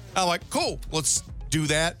 I'm like, cool, let's do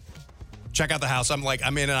that. Check out the house. I'm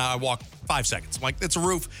in and I walk 5 seconds. I'm like, it's a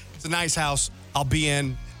roof. It's a nice house. I'll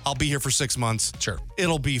be here for 6 months. Sure.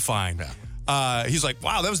 It'll be fine. Yeah. He's like,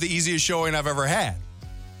 wow, that was the easiest showing I've ever had.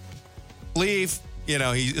 Leave. You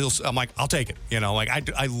know, I'm like, I'll take it. You know, like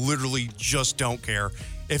I literally just don't care.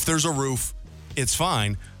 If there's a roof, it's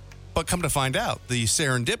fine. But come to find out, the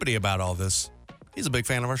serendipity about all this, he's a big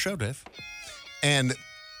fan of our show, Dave. And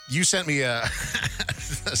you sent me a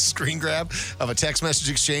screen grab of a text message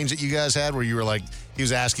exchange that you guys had where you were like, he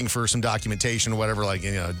was asking for some documentation or whatever, like,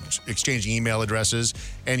 you know, exchanging email addresses,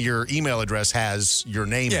 and your email address has your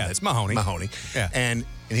name in it. It's Mahoney. Mahoney. Yeah. And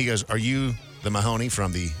he goes, are you the Mahoney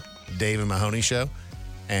from the Dave and Mahoney show?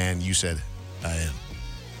 And you said, I am.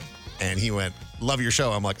 And he went, love your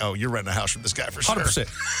show. I'm like, oh, you're renting a house from this guy for sure.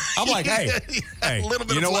 100%. I'm like, hey, a little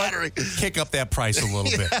bit you of know flattery. What? Kick up that price a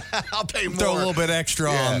little bit. I'll pay more. Throw a little bit extra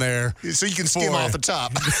on there. So you can skim off the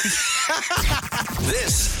top.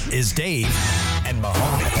 This is Dave and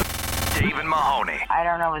Mahoney. Dave and Mahoney. I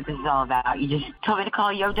don't know what this is all about. You just told me to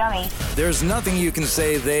call Yo Dummy. There's nothing you can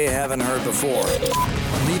say they haven't heard before.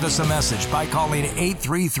 Leave us a message by calling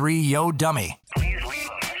 833-YO-DUMMY. Please leave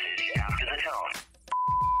a message after the tone.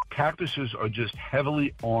 Cactuses are just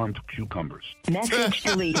heavily armed cucumbers. Message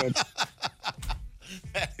deleted.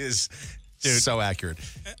 That is so accurate.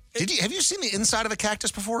 Have you seen the inside of a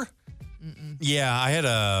cactus before? Yeah, I had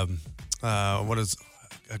a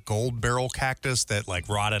gold barrel cactus that like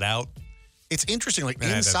rotted out. It's interesting. Like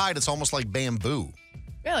inside, it's almost like bamboo.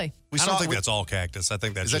 Really? I don't think that's all cactus. I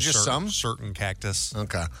think that's just certain cactus.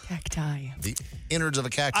 Okay. Cacti. The innards of a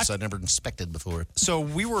cactus I'd never inspected before. So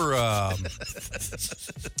we were, I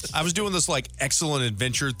was doing this like excellent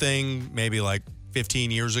adventure thing maybe like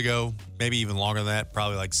 15 years ago, maybe even longer than that,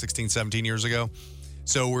 probably like 16, 17 years ago.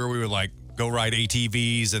 So where we would like go ride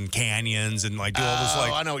ATVs and canyons and like do all this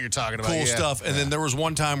like I know what you're talking about. cool stuff. And then there was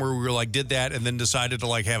one time where we were like did that and then decided to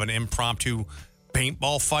like have an impromptu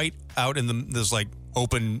paintball fight out in this like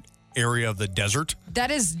open area of the desert. That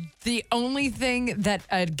is the only thing that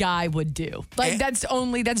a guy would do. Like that's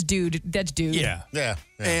dude. Yeah.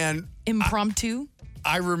 And impromptu.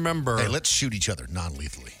 I remember. Hey, let's shoot each other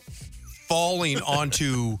non-lethally. Falling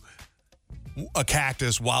onto a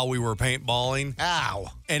cactus while we were paintballing. Ow.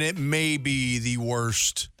 And it may be the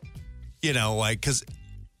worst, because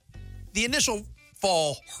the initial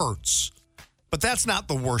fall hurts, but that's not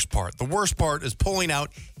the worst part. The worst part is pulling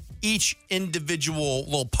out each individual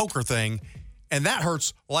little poker thing, and that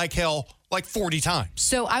hurts like hell, like 40 times.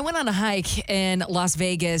 So I went on a hike in Las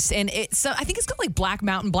Vegas, and I think it's called like Black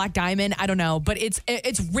Mountain, Black Diamond. I don't know, but it's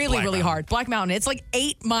really hard. Black Mountain. It's like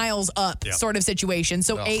 8 miles up sort of situation.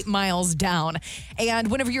 So 8 miles down. And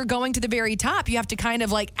whenever you're going to the very top, you have to kind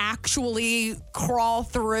of like actually crawl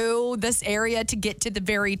through this area to get to the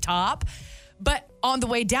very top. But on the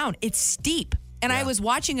way down, it's steep. And I was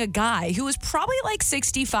watching a guy who was probably like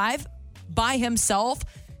 65 by himself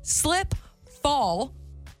slip, fall,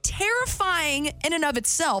 terrifying in and of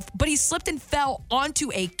itself, but he slipped and fell onto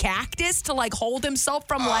a cactus to like hold himself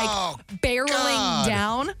from barreling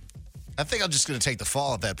down. I think I'm just going to take the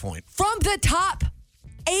fall at that point. From the top.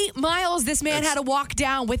 8 miles this man had to walk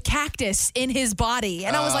down with cactus in his body.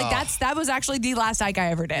 And I was like, that was actually the last hike I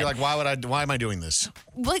ever did. You're like, why am I doing this?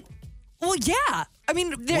 Like, well, yeah. I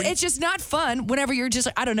mean, it's just not fun whenever you're just,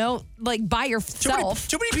 I don't know, like by yourself.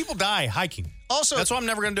 Too many people die hiking. Also, that's why I'm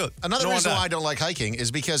never going to do it. Another reason why I don't like hiking is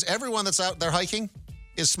because everyone that's out there hiking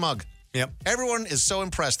is smug. Yep. Everyone is so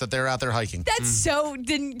impressed that they're out there hiking. That's so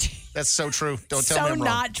true. Don't tell me I'm wrong.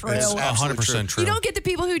 Not true. It's 100% true. You don't get the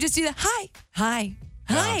people who just do that. Hi.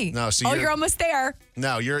 No, so you're almost there.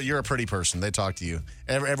 No, you're a pretty person. They talk to you.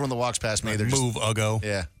 Everyone that walks past me, they're move, Uggo.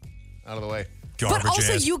 Yeah, out of the way. But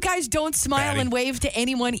also, you guys don't smile and wave to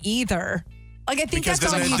anyone either. Like, I think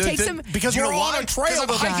that's when you take some... Because you're on a trail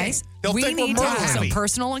hiking. We need to have some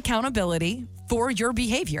personal accountability for your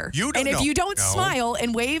behavior. If you don't smile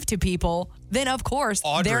and wave to people, then of course,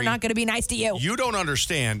 Audrey, they're not going to be nice to you. You don't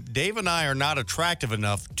understand. Dave and I are not attractive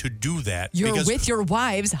enough to do that. You're with your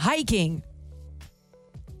wives hiking.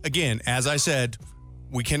 Again, as I said,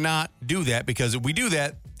 we cannot do that because if we do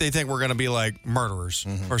that, they think we're going to be like murderers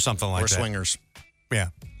or something like that. Or swingers. Yeah.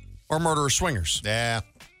 Or murderers swingers. Yeah.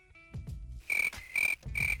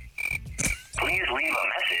 Please leave a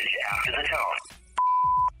message after the tone.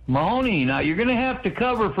 Mahoney, now you're going to have to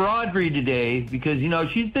cover for Audrey today because,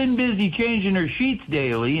 she's been busy changing her sheets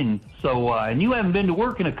daily, and so and you haven't been to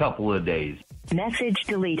work in a couple of days. Message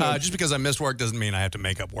deleted. Just because I missed work doesn't mean I have to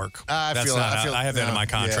make up work. I have that in my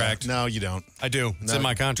contract. Yeah. No, you don't. I do. It's in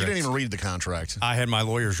my contract. You didn't even read the contract. I had my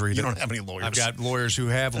lawyers read it. You don't have any lawyers. I've got lawyers who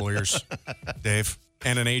have lawyers, Dave,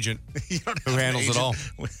 and an agent who handles it all.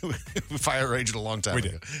 We fired our agent a long time ago.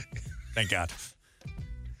 Did. Thank God.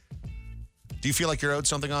 Do you feel like you're owed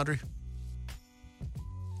something, Audrey?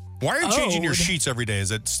 Why are you changing your sheets every day?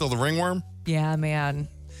 Is it still the ringworm? Yeah, man.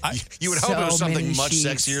 You would hope it was something much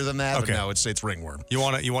sheets. sexier than that, Okay. but no, it's ringworm. You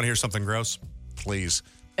want to hear something gross? Please.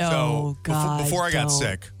 Oh, God. Before I got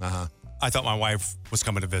sick, Uh-huh. I thought my wife was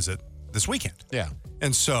coming to visit this weekend. Yeah.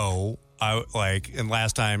 And so and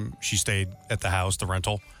last time she stayed at the house, the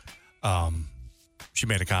rental, she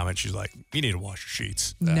made a comment. She's like, "You need to wash your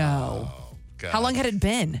sheets." No. God. How long had it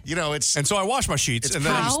been? You know, it's... And so I washed my sheets, and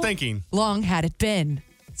then I was thinking... How long had it been?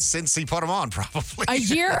 Since he put them on, probably. A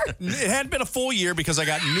year? It hadn't been a full year because I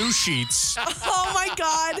got new sheets. Oh, my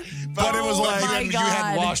God. But it was like you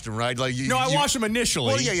hadn't washed them, right? Like I washed them initially.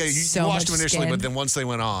 Well, yeah. You washed them initially, but then once they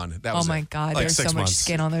went on, that was Oh, my God. Like There's 6 so much months.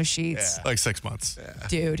 skin on those sheets. Like 6 months.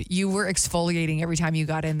 Dude, you were exfoliating every time you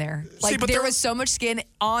got in there. Like, but there was so much skin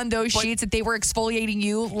on those sheets that they were exfoliating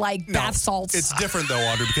you like bath salts. It's different, though,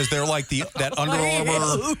 Audrey, because they're like that Under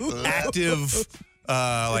Armour active,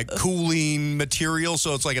 like cooling material.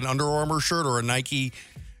 So it's like an Under Armour shirt or a Nike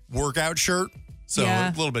workout shirt. So Yeah.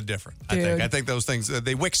 a little bit different, Dude. I think those things,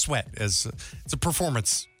 they wick sweat as it's a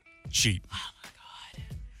performance sheet.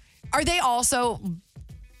 Are they also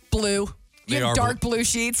blue? You They have are dark blue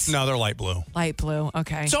sheets? No, they're light blue. Light blue.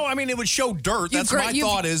 Okay. So, I mean, it would show dirt. You've That's gr- my you've-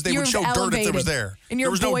 thought is they would you've show dirt if there was elevated there. in There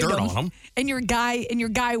your was no dirt boydom. on them. In your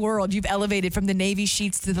guy world, you've elevated from the navy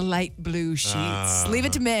sheets to the light blue sheets. Leave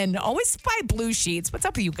it to men. Always buy blue sheets. What's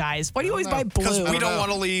up with you guys? Why do you always buy blue? Because we don't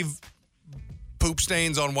want to leave poop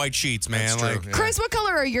stains on white sheets, man. That's true, Like, yeah. Chris, what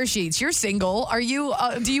color are your sheets? You're single. Are you?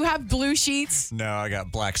 Do you have blue sheets? No, I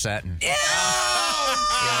got black satin.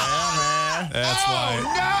 That's why.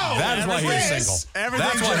 No! That is why he's single. Everything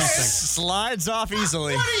That's why he's just single. slides off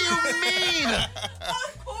easily. What do you mean?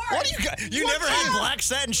 What do you got? You never had black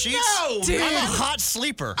satin sheets? No, Dude. I'm a hot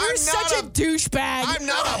sleeper. You're such a douchebag. I'm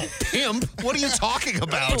not a pimp. What are you talking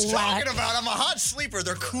about? Black. I'm a hot sleeper.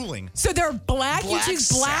 They're cooling. So they're black. Black You choose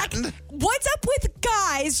black. satin? What's up with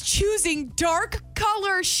guys choosing dark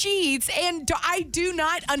color sheets? And I do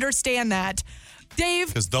not understand that. Dave,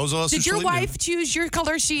 Because those of us did who your sleep wife choose your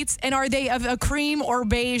color sheets? And are they of a cream or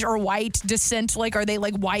beige or white descent? Like, are they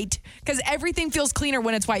like white? Because everything feels cleaner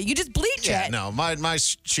when it's white. You just bleach Yeah, it. no, my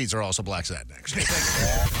sheets are also black satin, actually.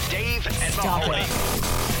 Dave and Stop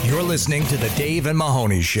Mahoney. You're listening to the Dave and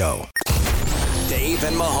Mahoney Show. Dave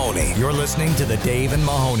and Mahoney. You're listening to the Dave and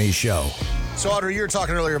Mahoney Show. So, Audrey, you were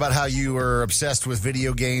talking earlier about how you were obsessed with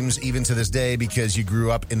video games even to this day because you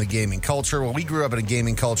grew up in the gaming culture. Well, we grew up in a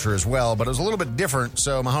gaming culture as well, but it was a little bit different.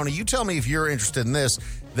 So, Mahoney, you tell me if you're interested in this.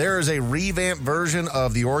 There is a revamped version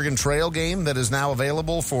of the Oregon Trail game that is now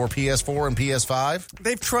available for PS4 and PS5.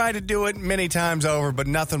 They've tried to do it many times over, but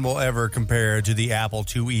nothing will ever compare to the Apple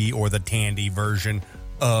IIe or the Tandy version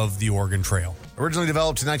of the Oregon Trail. Originally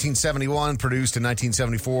developed in 1971, produced in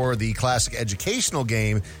 1974, the classic educational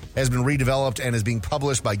game has been redeveloped and is being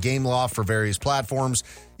published by Gameloft for various platforms.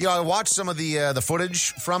 You know, I watched some of the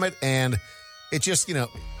footage from it, and it just, you know,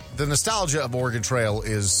 the nostalgia of Oregon Trail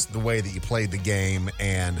is the way that you played the game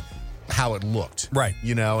and how it looked. Right.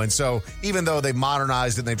 You know, and so even though they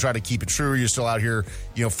modernized it and they tried to keep it true, you're still out here,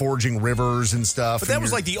 you know, forging rivers and stuff. But that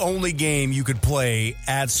was like the only game you could play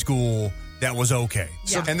at school that was okay.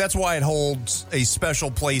 Yeah. And that's why it holds a special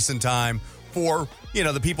place in time for, you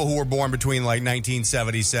know, the people who were born between like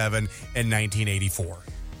 1977 and 1984.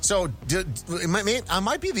 So I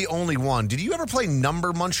might be the only one. Did you ever play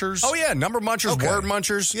Number Munchers? Oh yeah, Number Munchers, Okay. Word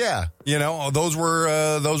Munchers. Yeah. You know, those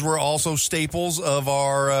were also staples of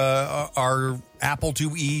our Apple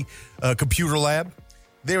IIe computer lab.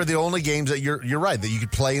 They were the only games that you're right that you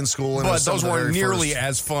could play in school. And it But was some those of the weren't very nearly first-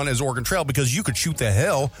 as fun as Oregon Trail because you could shoot the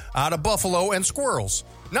hell out of buffalo and squirrels.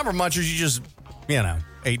 Number Munchers, you just, you know,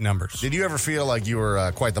 ate numbers. Did you ever feel like you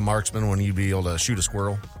were quite the marksman when you'd be able to shoot a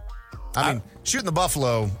squirrel? I mean, shooting the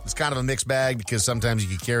buffalo is kind of a mixed bag because sometimes you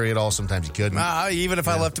could carry it all, sometimes you couldn't. Even if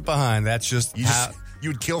I left it behind, that's just you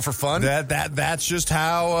would kill for fun. That's just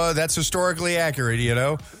how that's historically accurate, you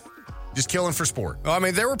know. Just killing for sport. I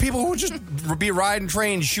mean, there were people who would just be riding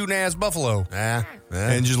trains, shooting ass buffalo,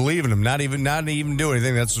 and just leaving them, not even do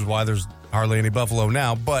anything. That's just why there's hardly any buffalo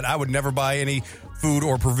now. But I would never buy any food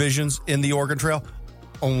or provisions in the Oregon Trail.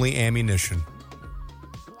 Only ammunition.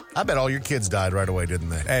 Oh, I bet all your kids died right away, didn't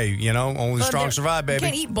they? Hey, you know, only the strong survive, baby.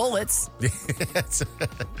 You can't eat bullets.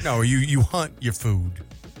 No, you hunt your food.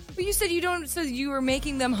 Well, you said you don't. So you were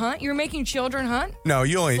making them hunt. You were making children hunt. No,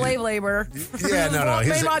 you only Slave labor. Yeah, no.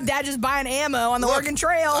 Maybe my dad just buying ammo on the Oregon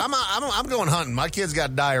Trail. I'm going hunting. My kids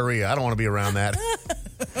got diarrhea. I don't want to be around that.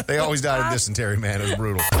 They always died of dysentery, man. It was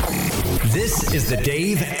brutal. This is the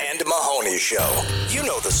Dave and Mahoney Show. You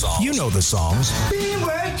know the songs. You know the songs. Been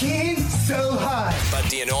working so hard. But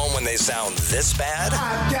do you know them when they sound this bad?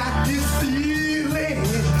 I got this feeling.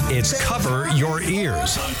 It's Cover Your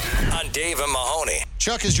Ears. On Dave and Mahoney.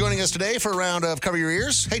 Chuck is joining us today for a round of Cover Your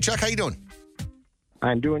Ears. Hey, Chuck, how you doing?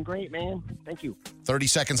 I'm doing great, man. Thank you. 30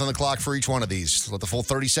 seconds on the clock for each one of these. Let the full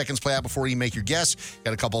 30 seconds play out before you make your guess.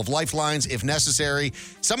 Got a couple of lifelines if necessary.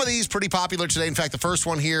 Some of these pretty popular today. In fact, the first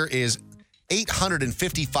one here is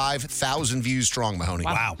 855,000 views strong, Mahoney.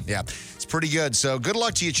 Wow. Yeah, it's pretty good. So good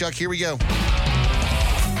luck to you, Chuck. Here we go.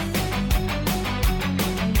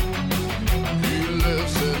 He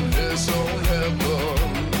lives in Paradise on heaven.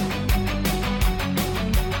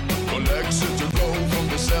 On exit to go from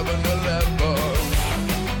the 7-Eleven.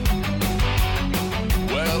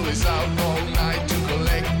 Well, he's out all night to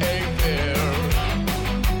collect a fare.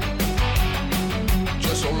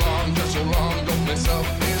 Just so long, don't mess up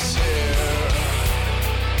his hair.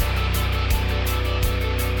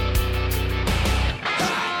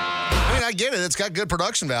 I get it. It's got good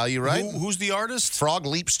production value, right? Who's the artist? Frog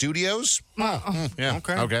Leap Studios. Yeah.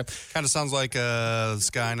 Okay. Kind of sounds like this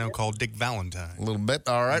guy I know called Dick Valentine. A little bit.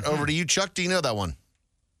 All right. Over to you, Chuck. Do you know that one?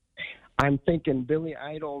 I'm thinking Billy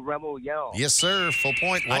Idol, Rebel Yell. Yes, sir. Full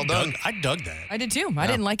point. Well done. I dug that. I did too. I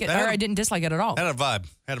didn't like it, or I didn't dislike it at all. Had a vibe.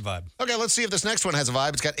 Okay, let's see if this next one has a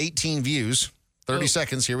vibe. It's got 18 views. 30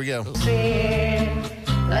 seconds. Here we go.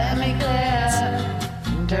 Let me clear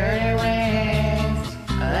dirty wings.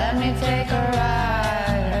 Let me take a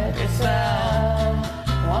ride. Hurt yourself.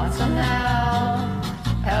 Want some help?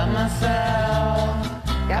 Help myself.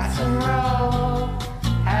 Got some rope.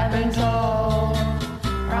 Have been told.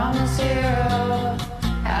 Promise you.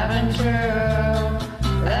 Haven't true.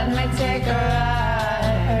 Let me take a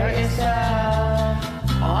ride. Hurt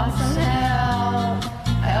yourself. Want some help?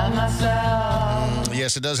 Help myself.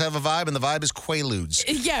 Yes, it does have a vibe, and the vibe is Quaaludes.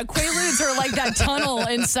 Yeah, Quaaludes are like that tunnel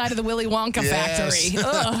inside of the Willy Wonka factory.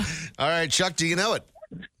 Ugh. All right, Chuck, do you know it?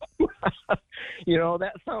 You know,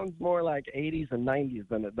 that sounds more like 80s and 90s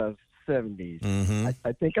than it does 70s. Mm-hmm.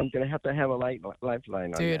 I think I'm going to have a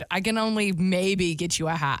lifeline on Dude, that. I can only maybe get you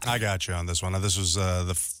a half. I got you on this one. This was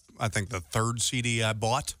I think the third CD I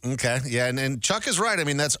bought. Okay, yeah, and Chuck is right. I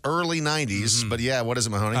mean, that's early 90s, but yeah, what is it,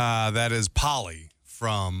 Mahoney? That is Polly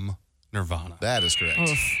from Nirvana. That is correct.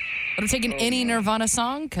 Oof. Would have taken any Nirvana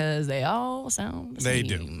song because they all sound the They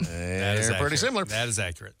same. do. They're pretty similar. That is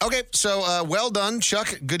accurate. Okay, so well done,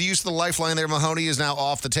 Chuck. Good use of the lifeline there. Mahoney is now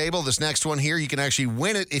off the table. This next one here, you can actually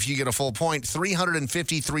win it if you get a full point.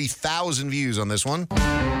 353,000 views on this one. The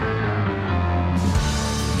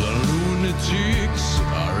lunatics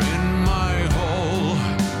are in my hall.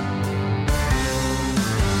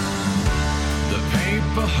 The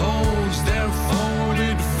paper holds their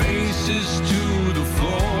folded faces to the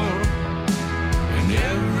floor. And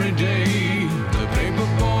every day the paper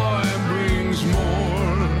boy brings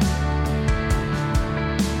more.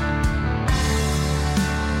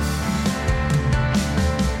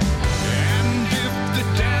 And if the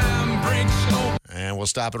dam breaks open. And we'll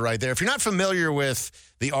stop it right there. If you're not familiar with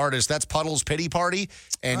the artist, that's Puddle's Pity Party.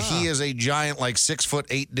 And he is a giant, like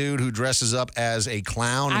 6'8" dude who dresses up as a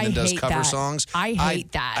clown and then does cover songs. I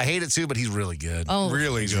hate that. I hate it too, but he's really good. Oh.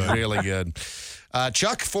 Really good. Really good.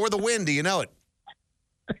 Chuck, for the win, do you know it?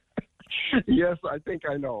 Yes, I think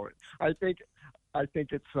I know it. I think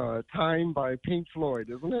it's Time by Pink Floyd,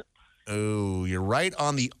 isn't it? Oh, you're right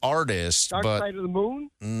on the artist, Dark but Side of the Moon?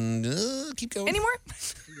 keep going. Any more?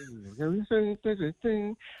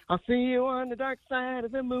 I'll see you on the dark side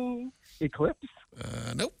of the moon. Eclipse?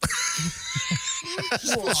 Nope.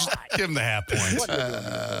 Give him the half point.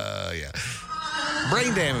 Yeah.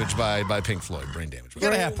 Brain Damage by Pink Floyd. Brain Damage. You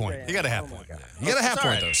got a half point. You got a half point. You got a half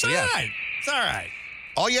point, though. So, yeah. It's all right.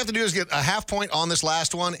 All you have to do is get a half point on this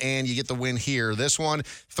last one, and you get the win here. This one,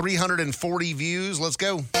 340 views. Let's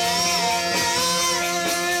go.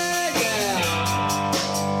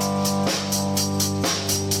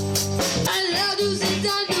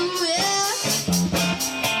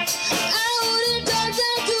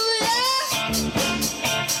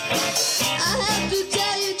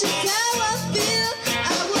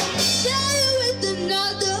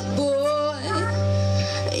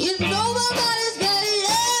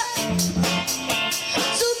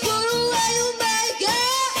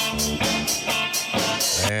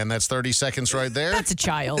 And that's 30 seconds right there. That's a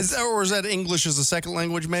child. Or is that English as a second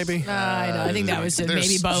language, maybe? I know. I think that was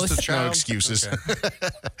maybe both. Just a No child? excuses. Okay.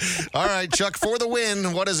 All right, Chuck, for the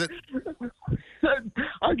win, what is it?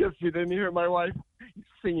 I guess you didn't hear my wife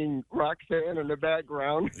singing Roxanne in the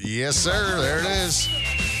background. Yes, sir. There it is.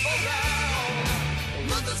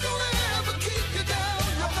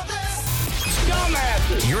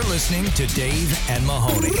 You're listening to Dave and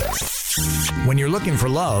Mahoney. When you're looking for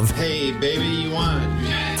love, Hey, baby, you want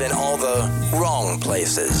then all the wrong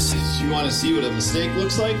places. you want to see what a mistake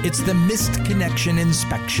looks like? It's the Missed Connection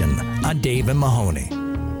Inspection on Dave and Mahoney.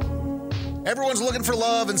 Everyone's looking for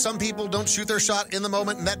love, and some people don't shoot their shot in the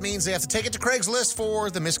moment, and that means they have to take it to Craigslist for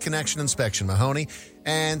the Misconnection Inspection, Mahoney.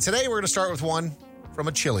 And today we're going to start with one from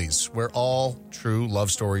a Chili's, where all true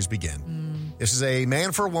love stories begin. This is a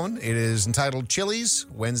man for a woman. It is entitled Chili's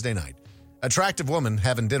Wednesday Night. Attractive woman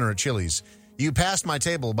having dinner at Chili's. You passed my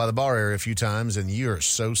table by the bar area a few times, and you are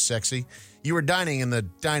so sexy. You were dining in the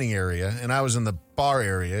dining area, and I was in the bar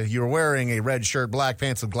area. You were wearing a red shirt, black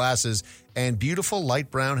pants with glasses, and beautiful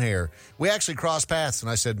light brown hair. We actually crossed paths, and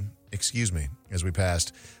I said, excuse me, as we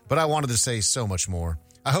passed. But I wanted to say so much more.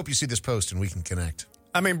 I hope you see this post and we can connect.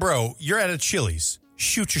 I mean, bro, you're at a Chili's.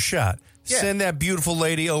 Shoot your shot. Yeah. Send that beautiful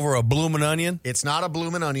lady over a bloomin' onion. It's not a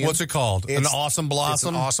bloomin' onion. What's it called? An awesome blossom? It's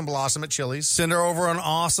an awesome blossom at Chili's. Send her over an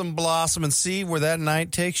awesome blossom and see where that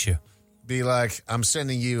night takes you. Be like, I'm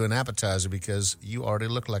sending you an appetizer because you already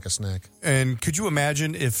look like a snack. And could you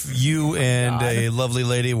imagine if you and a lovely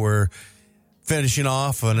lady were finishing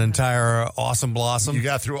off an entire awesome blossom? You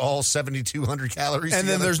got through all 7,200 calories and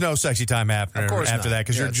together? then there's no sexy time after that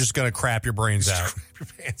because you're just going to crap your brains out. Crap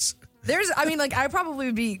your pants. I probably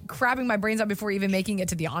would be crapping my brains out before even making it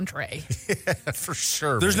to the entree. Yeah, for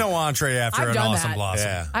sure. There's no entree after an awesome blossom.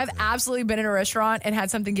 Yeah. I've absolutely been in a restaurant and had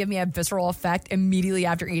something give me a visceral effect immediately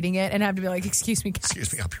after eating it and have to be like, excuse me, guys.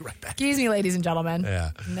 Excuse me, I'll be right back. Excuse me, ladies and gentlemen. Yeah.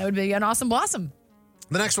 And that would be an awesome blossom.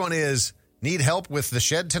 The next one is, need help with the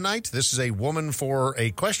shed tonight? This is a woman for a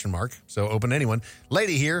question mark, so open to anyone.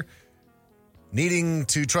 Lady here, needing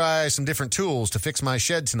to try some different tools to fix my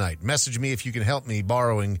shed tonight. Message me if you can help me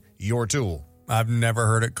borrowing your tool. I've never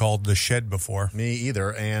heard it called the shed before. Me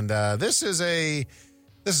either. And this is a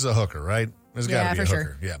hooker, right? There's got to be a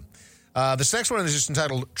hooker. Sure. Yeah. This next one is just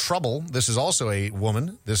entitled Trouble. This is also a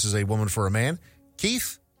woman. This is a woman for a man.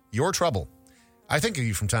 Keith, your trouble. I think of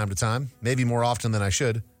you from time to time, maybe more often than I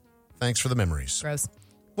should. Thanks for the memories. Gross.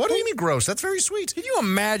 What do you mean gross? That's very sweet. Can you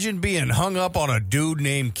imagine being hung up on a dude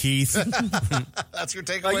named Keith? That's your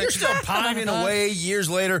takeaway? Like you're still pining away years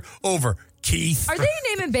later over Keith. Are they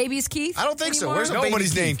naming babies Keith? I don't think anymore? so. Where's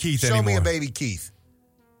Nobody's named Keith Show anymore. me a baby Keith.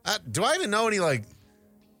 Do I even know any, I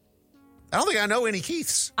don't think I know any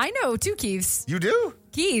Keiths. I know 2 Keiths. You do?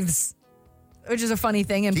 Keiths, which is a funny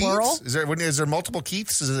thing in Keiths? plural. Is there multiple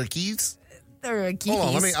Keiths? Is it a Keiths? They're a Keiths.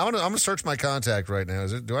 Hold on, I'm gonna search my contact right now.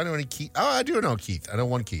 Do I know any Keith? Oh, I do know Keith. I know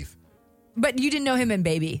one Keith. But you didn't know him in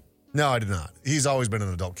baby. No, I did not. He's always been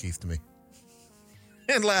an adult Keith to me.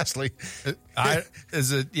 And lastly,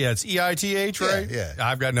 it's EITH, right? Yeah.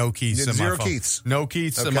 I've got no Keiths in my phone. Zero Keiths. No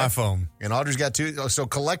Keiths in my phone. And Audrey's got 2. So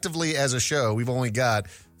collectively as a show, we've only got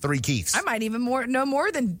 3 Keiths. I might even know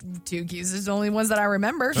more than 2 Keiths. It's the only ones that I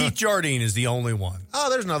remember. Keith Jardine is the only one. Oh,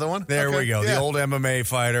 there's another one. There Okay. we go. Yeah. The old MMA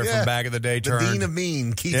fighter from back in the day The turned. Dean of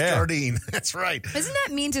Mean, Keith Jardine. That's right. Isn't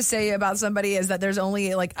that mean to say about somebody is that there's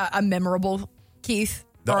only a memorable Keith?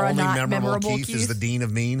 The or only a not memorable Keith is the Dean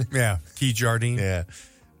of Mean. Yeah, Keith Jardine. Yeah.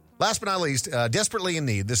 Last but not least, desperately in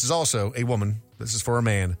need. This is also a woman. This is for a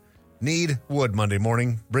man. Need wood Monday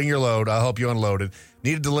morning. Bring your load. I'll help you unload it.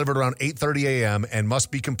 Need it delivered around 8:30 a.m. and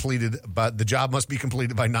must be completed, but the job must be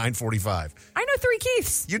completed by 9:45. I know 3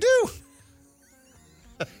 Keiths. You do.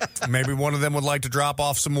 Maybe one of them would like to drop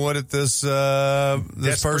off some wood at this person's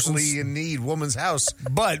Desperately in need woman's house.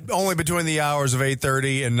 but only between the hours of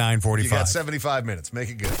 8:30 and 9:45. You got 75 minutes. Make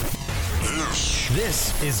it good.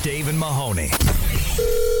 This is Dave and Mahoney.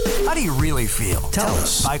 How do you really feel? Tell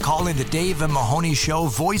us by calling the Dave and Mahoney Show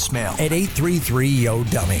voicemail at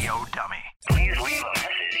 833-YO-DUMMY. Please leave a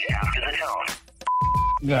message after the tone.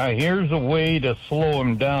 Now, here's a way to slow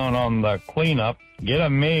him down on the cleanup. Get a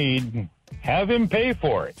maid, have him pay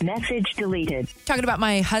for it. Message deleted. Talking about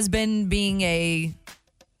my husband being a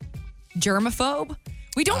germaphobe.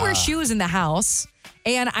 We don't wear shoes in the house.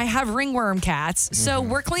 And I have ringworm cats, so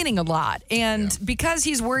we're cleaning a lot. And because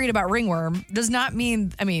he's worried about ringworm does not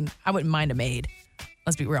mean, I wouldn't mind a maid.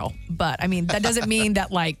 Let's be real. But, that doesn't mean that,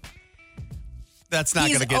 that's not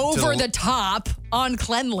he's going to get over the top on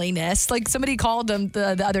cleanliness. Like, somebody called him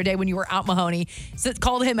the other day when you were out, Mahoney,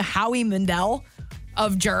 called him Howie Mandel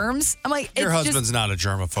of germs. I'm like, Your it's husband's just not a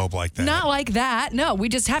germaphobe like that. not like that. No, we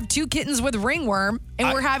just have 2 kittens with ringworm,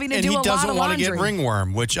 and we're having to do a lot of laundry. And he doesn't want to get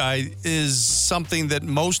ringworm, which is something that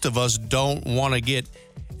most of us don't want to get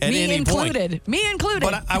at any point. Me included.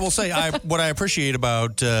 But I will say, what I appreciate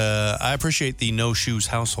about, I appreciate the no shoes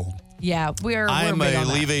household. Yeah, we're I'm big a on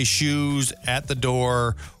that. leave a shoes at the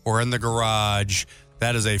door or in the garage.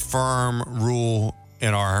 That is a firm rule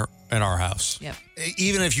in our house. Yep.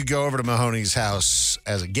 Even if you go over to Mahoney's house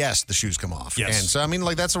as a guest, the shoes come off. Yes. And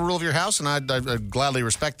so, that's a rule of your house, and I'd gladly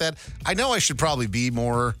respect that. I know I should probably be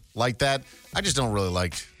more like that. I just don't really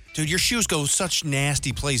like... Dude, your shoes go such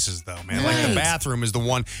nasty places, though, man. Right. Like the bathroom is the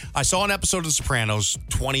one. I saw an episode of The Sopranos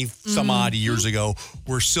 20-some odd years ago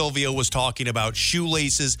where Sylvia was talking about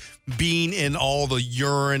shoelaces being in all the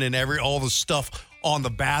urine and all the stuff on the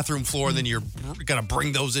bathroom floor, and then you're going to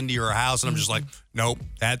bring those into your house. And I'm just like, nope,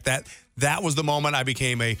 that was the moment I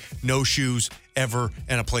became a no shoes ever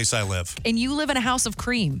in a place I live. And you live in a house of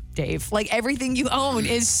cream, Dave. Like, everything you own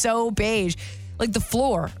is so beige. Like, the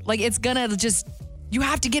floor, like, it's going to just, you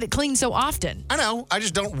have to get it cleaned so often. I know. I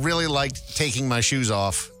just don't really like taking my shoes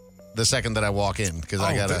off the second that I walk in because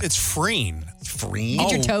I got to. It's freeing. Freeing?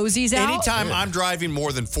 Get your toesies out? Anytime I'm driving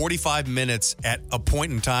more than 45 minutes at a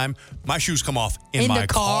point in time, my shoes come off in my the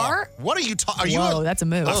car? What are you talking? Whoa, that's a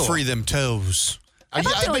move. I free them toes. I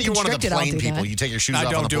bet you're one of the plane people. You take your shoes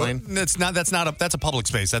off on the plane? That's a public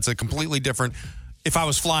space. That's a completely different. If I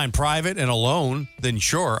was flying private and alone, then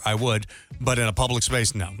sure, I would. But in a public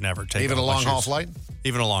space, no, never. Take Even a long haul flight?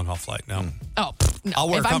 Even a long haul flight, no. Oh, no. I'll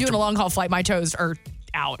wear if I'm doing a long haul flight, my toes are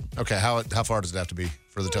out. Okay, how far does it have to be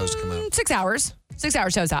for the toes to come out? 6 hours. 6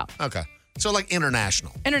 hours toes out. Okay. So like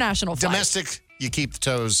international. International flight. Domestic, you keep the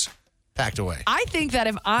toes packed away. I think that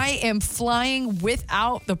if I am flying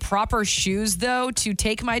without the proper shoes, though, to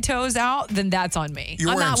take my toes out, then that's on me. You're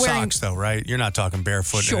I'm wearing not socks, though, right? You're not talking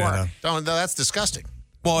barefoot. Sure. No, that's disgusting.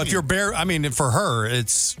 Well, if you're bare, I mean, for her,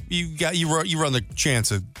 it's you run the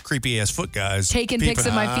chance of creepy ass foot guys taking pics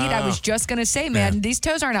of my feet. I was just gonna say, man, these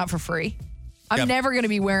toes aren't out for free. I'm never gonna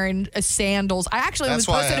be wearing sandals. I actually was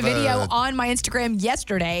posted a video on my Instagram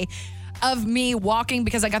yesterday of me walking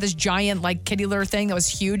because I got this giant like kitty litter thing that was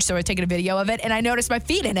huge, so I was taking a video of it, and I noticed my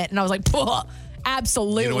feet in it, and I was like,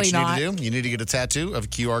 absolutely you know what not. You need to do? You need to get a tattoo of a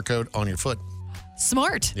QR code on your foot.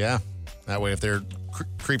 Smart. Yeah, that way if they're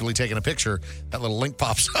creepily taking a picture, that little link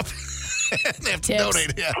pops up. And they have to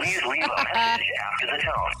donate. Yeah. Please leave a message after the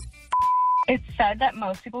tone. It's said that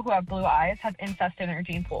most people who have blue eyes have incest in their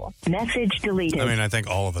gene pool. Message deleted. I mean, I think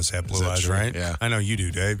all of us have blue eyes, true? right? Yeah. I know you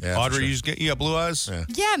do, Dave. Yeah, Audrey, sure. you got blue eyes?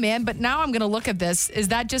 Yeah, man. But now I'm gonna look at this. Is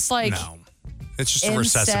that just like No. It's just a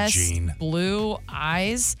recessive incest gene. blue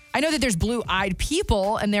eyes? I know that there's blue-eyed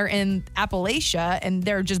people, and they're in Appalachia, and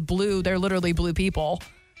they're just blue. They're literally blue people.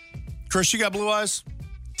 Chris, you got blue eyes?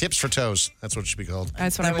 Tips for toes. That's what it should be called.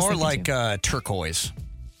 That's what I was more thinking like too. turquoise.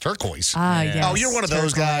 Turquoise? Yes. Oh, you're one of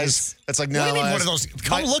those guys. That's like, no. What do you mean one of those?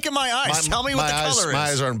 Come look at my eyes. Tell me what the color is. My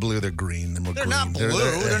eyes aren't blue. They're green. They're They're green. not blue.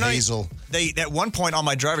 They're not hazel. They at one point on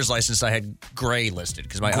my driver's license I had gray listed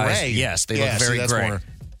because my Gray? eyes. Yes, they look see, very that's gray. more-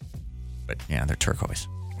 But yeah, they're turquoise.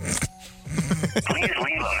 Please leave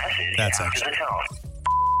a message That's after the tone.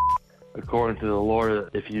 According to the Lord,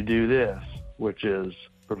 if you do this, which is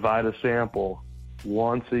provide a sample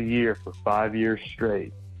once a year for 5 years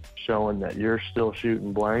straight, showing that you're still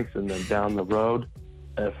shooting blanks, and then down the road,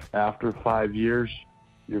 if after 5 years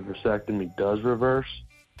your vasectomy does reverse,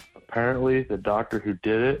 apparently the doctor who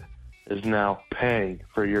did it is now paying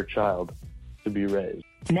for your child to be raised.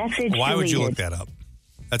 Message Why would you deleted. look that up?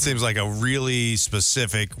 That seems like a really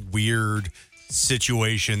specific, weird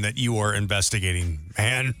situation that you are investigating,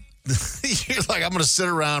 man. You're like, I'm going to sit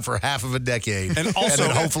around for half of a decade. And also-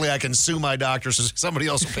 then hopefully I can sue my doctor so somebody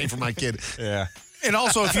else will pay for my kid. Yeah. And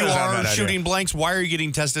also, if you That's not a are bad idea. shooting blanks, why are you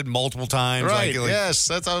getting tested multiple times? Right. Like, Yes.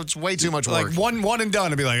 It's way too much work. Like one and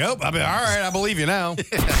done, and be like, oh, all right, I believe you now.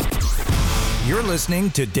 You're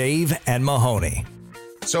listening to Dave and Mahoney.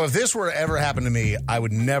 So if this were to ever happen to me, I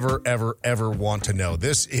would never, ever, ever want to know.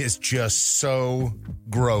 This is just so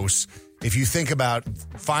gross if you think about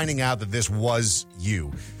finding out that this was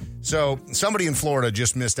you. So somebody in Florida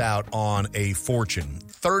just missed out on a fortune,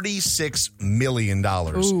 $36 million.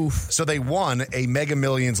 Oof. So they won a Mega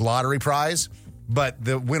Millions lottery prize, but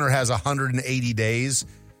the winner has 180 days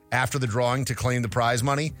after the drawing to claim the prize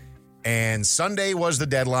money. And Sunday was the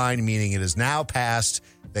deadline, meaning it is now past.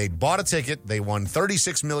 They bought a ticket. They won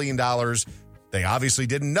 $36 million. They obviously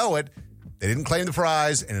didn't know it. They didn't claim the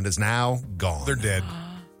prize, and it is now gone. They're dead.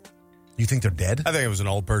 You think they're dead? I think it was an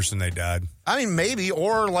old person. They died. I mean, maybe.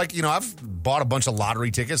 Or like, I've bought a bunch of lottery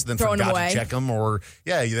tickets, then Throwing them forgot away. to check them. Or,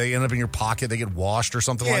 they end up in your pocket. They get washed or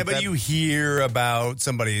something Yeah, like that. but you hear about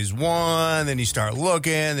somebody's won, then you start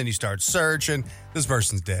looking, then you start searching. This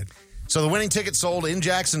person's dead. So the winning ticket sold in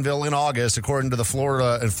Jacksonville in August. According to the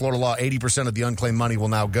Florida law, 80% of the unclaimed money will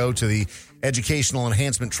now go to the Educational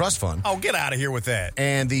Enhancement Trust Fund. Oh, get out of here with that.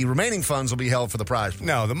 And the remaining funds will be held for the prize pool.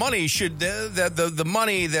 No, the money should the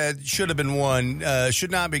money that should have been won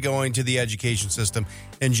should not be going to the education system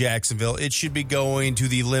in Jacksonville. It should be going to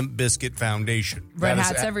the Limp Bizkit Foundation. Red That is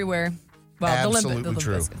hats everywhere. Well, absolutely the limp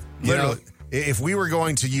true. biscuits. Literally. If we were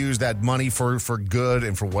going to use that money for good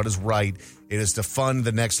and for what is right, it is to fund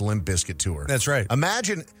the next Limp Bizkit tour. That's right.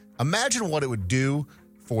 Imagine what it would do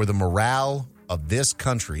for the morale of this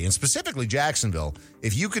country, and specifically Jacksonville,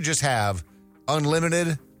 if you could just have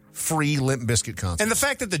unlimited free Limp Bizkit concert. And the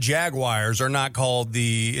fact that the Jaguars are not called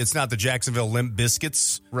it's not the Jacksonville Limp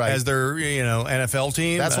Biscuits as their, NFL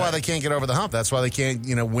team. That's why they can't get over the hump. That's why they can't,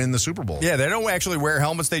 win the Super Bowl. Yeah, they don't actually wear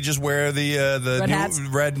helmets. They just wear the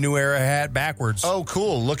red New Era hat backwards. Oh,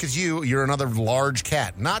 cool. Look at you. You're another large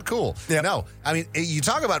cat. Not cool. Yep. No. I mean, you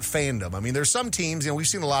talk about fandom. I mean, there's some teams, we've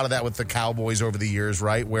seen a lot of that with the Cowboys over the years,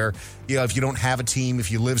 right? Where, if you don't have a team,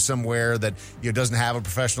 if you live somewhere that doesn't have a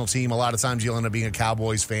professional team, a lot of times you'll end up being a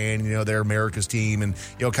Cowboys fan. They're America's team and,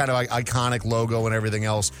 kind of like iconic logo and everything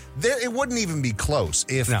else. It wouldn't even be close.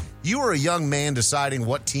 If you were a young man deciding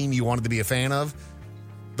what team you wanted to be a fan of,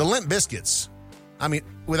 the Limp Bizkits, I mean,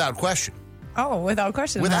 without question. Oh, without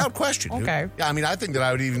question. Without question. Okay. Yeah, I mean, I think that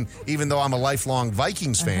I would even though I'm a lifelong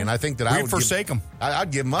Vikings fan, I think that I would forsake them.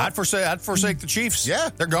 I'd give them up. I'd forsake the Chiefs. Yeah.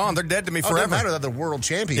 They're gone. They're dead to me forever. It doesn't matter that they're world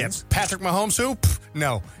champions. Yeah. Patrick Mahomes, who?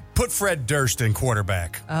 No. Put Fred Durst in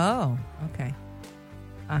quarterback. Oh, okay.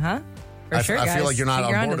 Uh-huh. I feel like you're not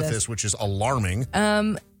on board with this, which is alarming.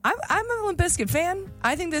 I'm a Limp Bizkit fan.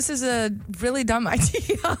 I think this is a really dumb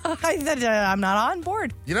idea. I'm not on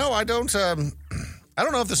board. I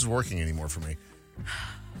don't know if this is working anymore for me.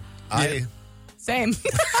 Same.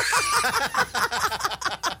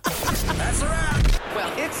 That's a wrap.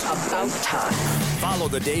 Well, it's about time. Follow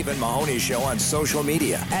the Dave and Mahoney Show on social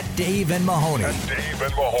media at Dave and Mahoney.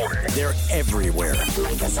 They're everywhere.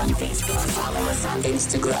 Like us on Facebook. Follow us on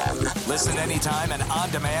Instagram. Listen anytime and on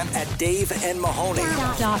demand at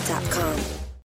DaveandMahoney.com.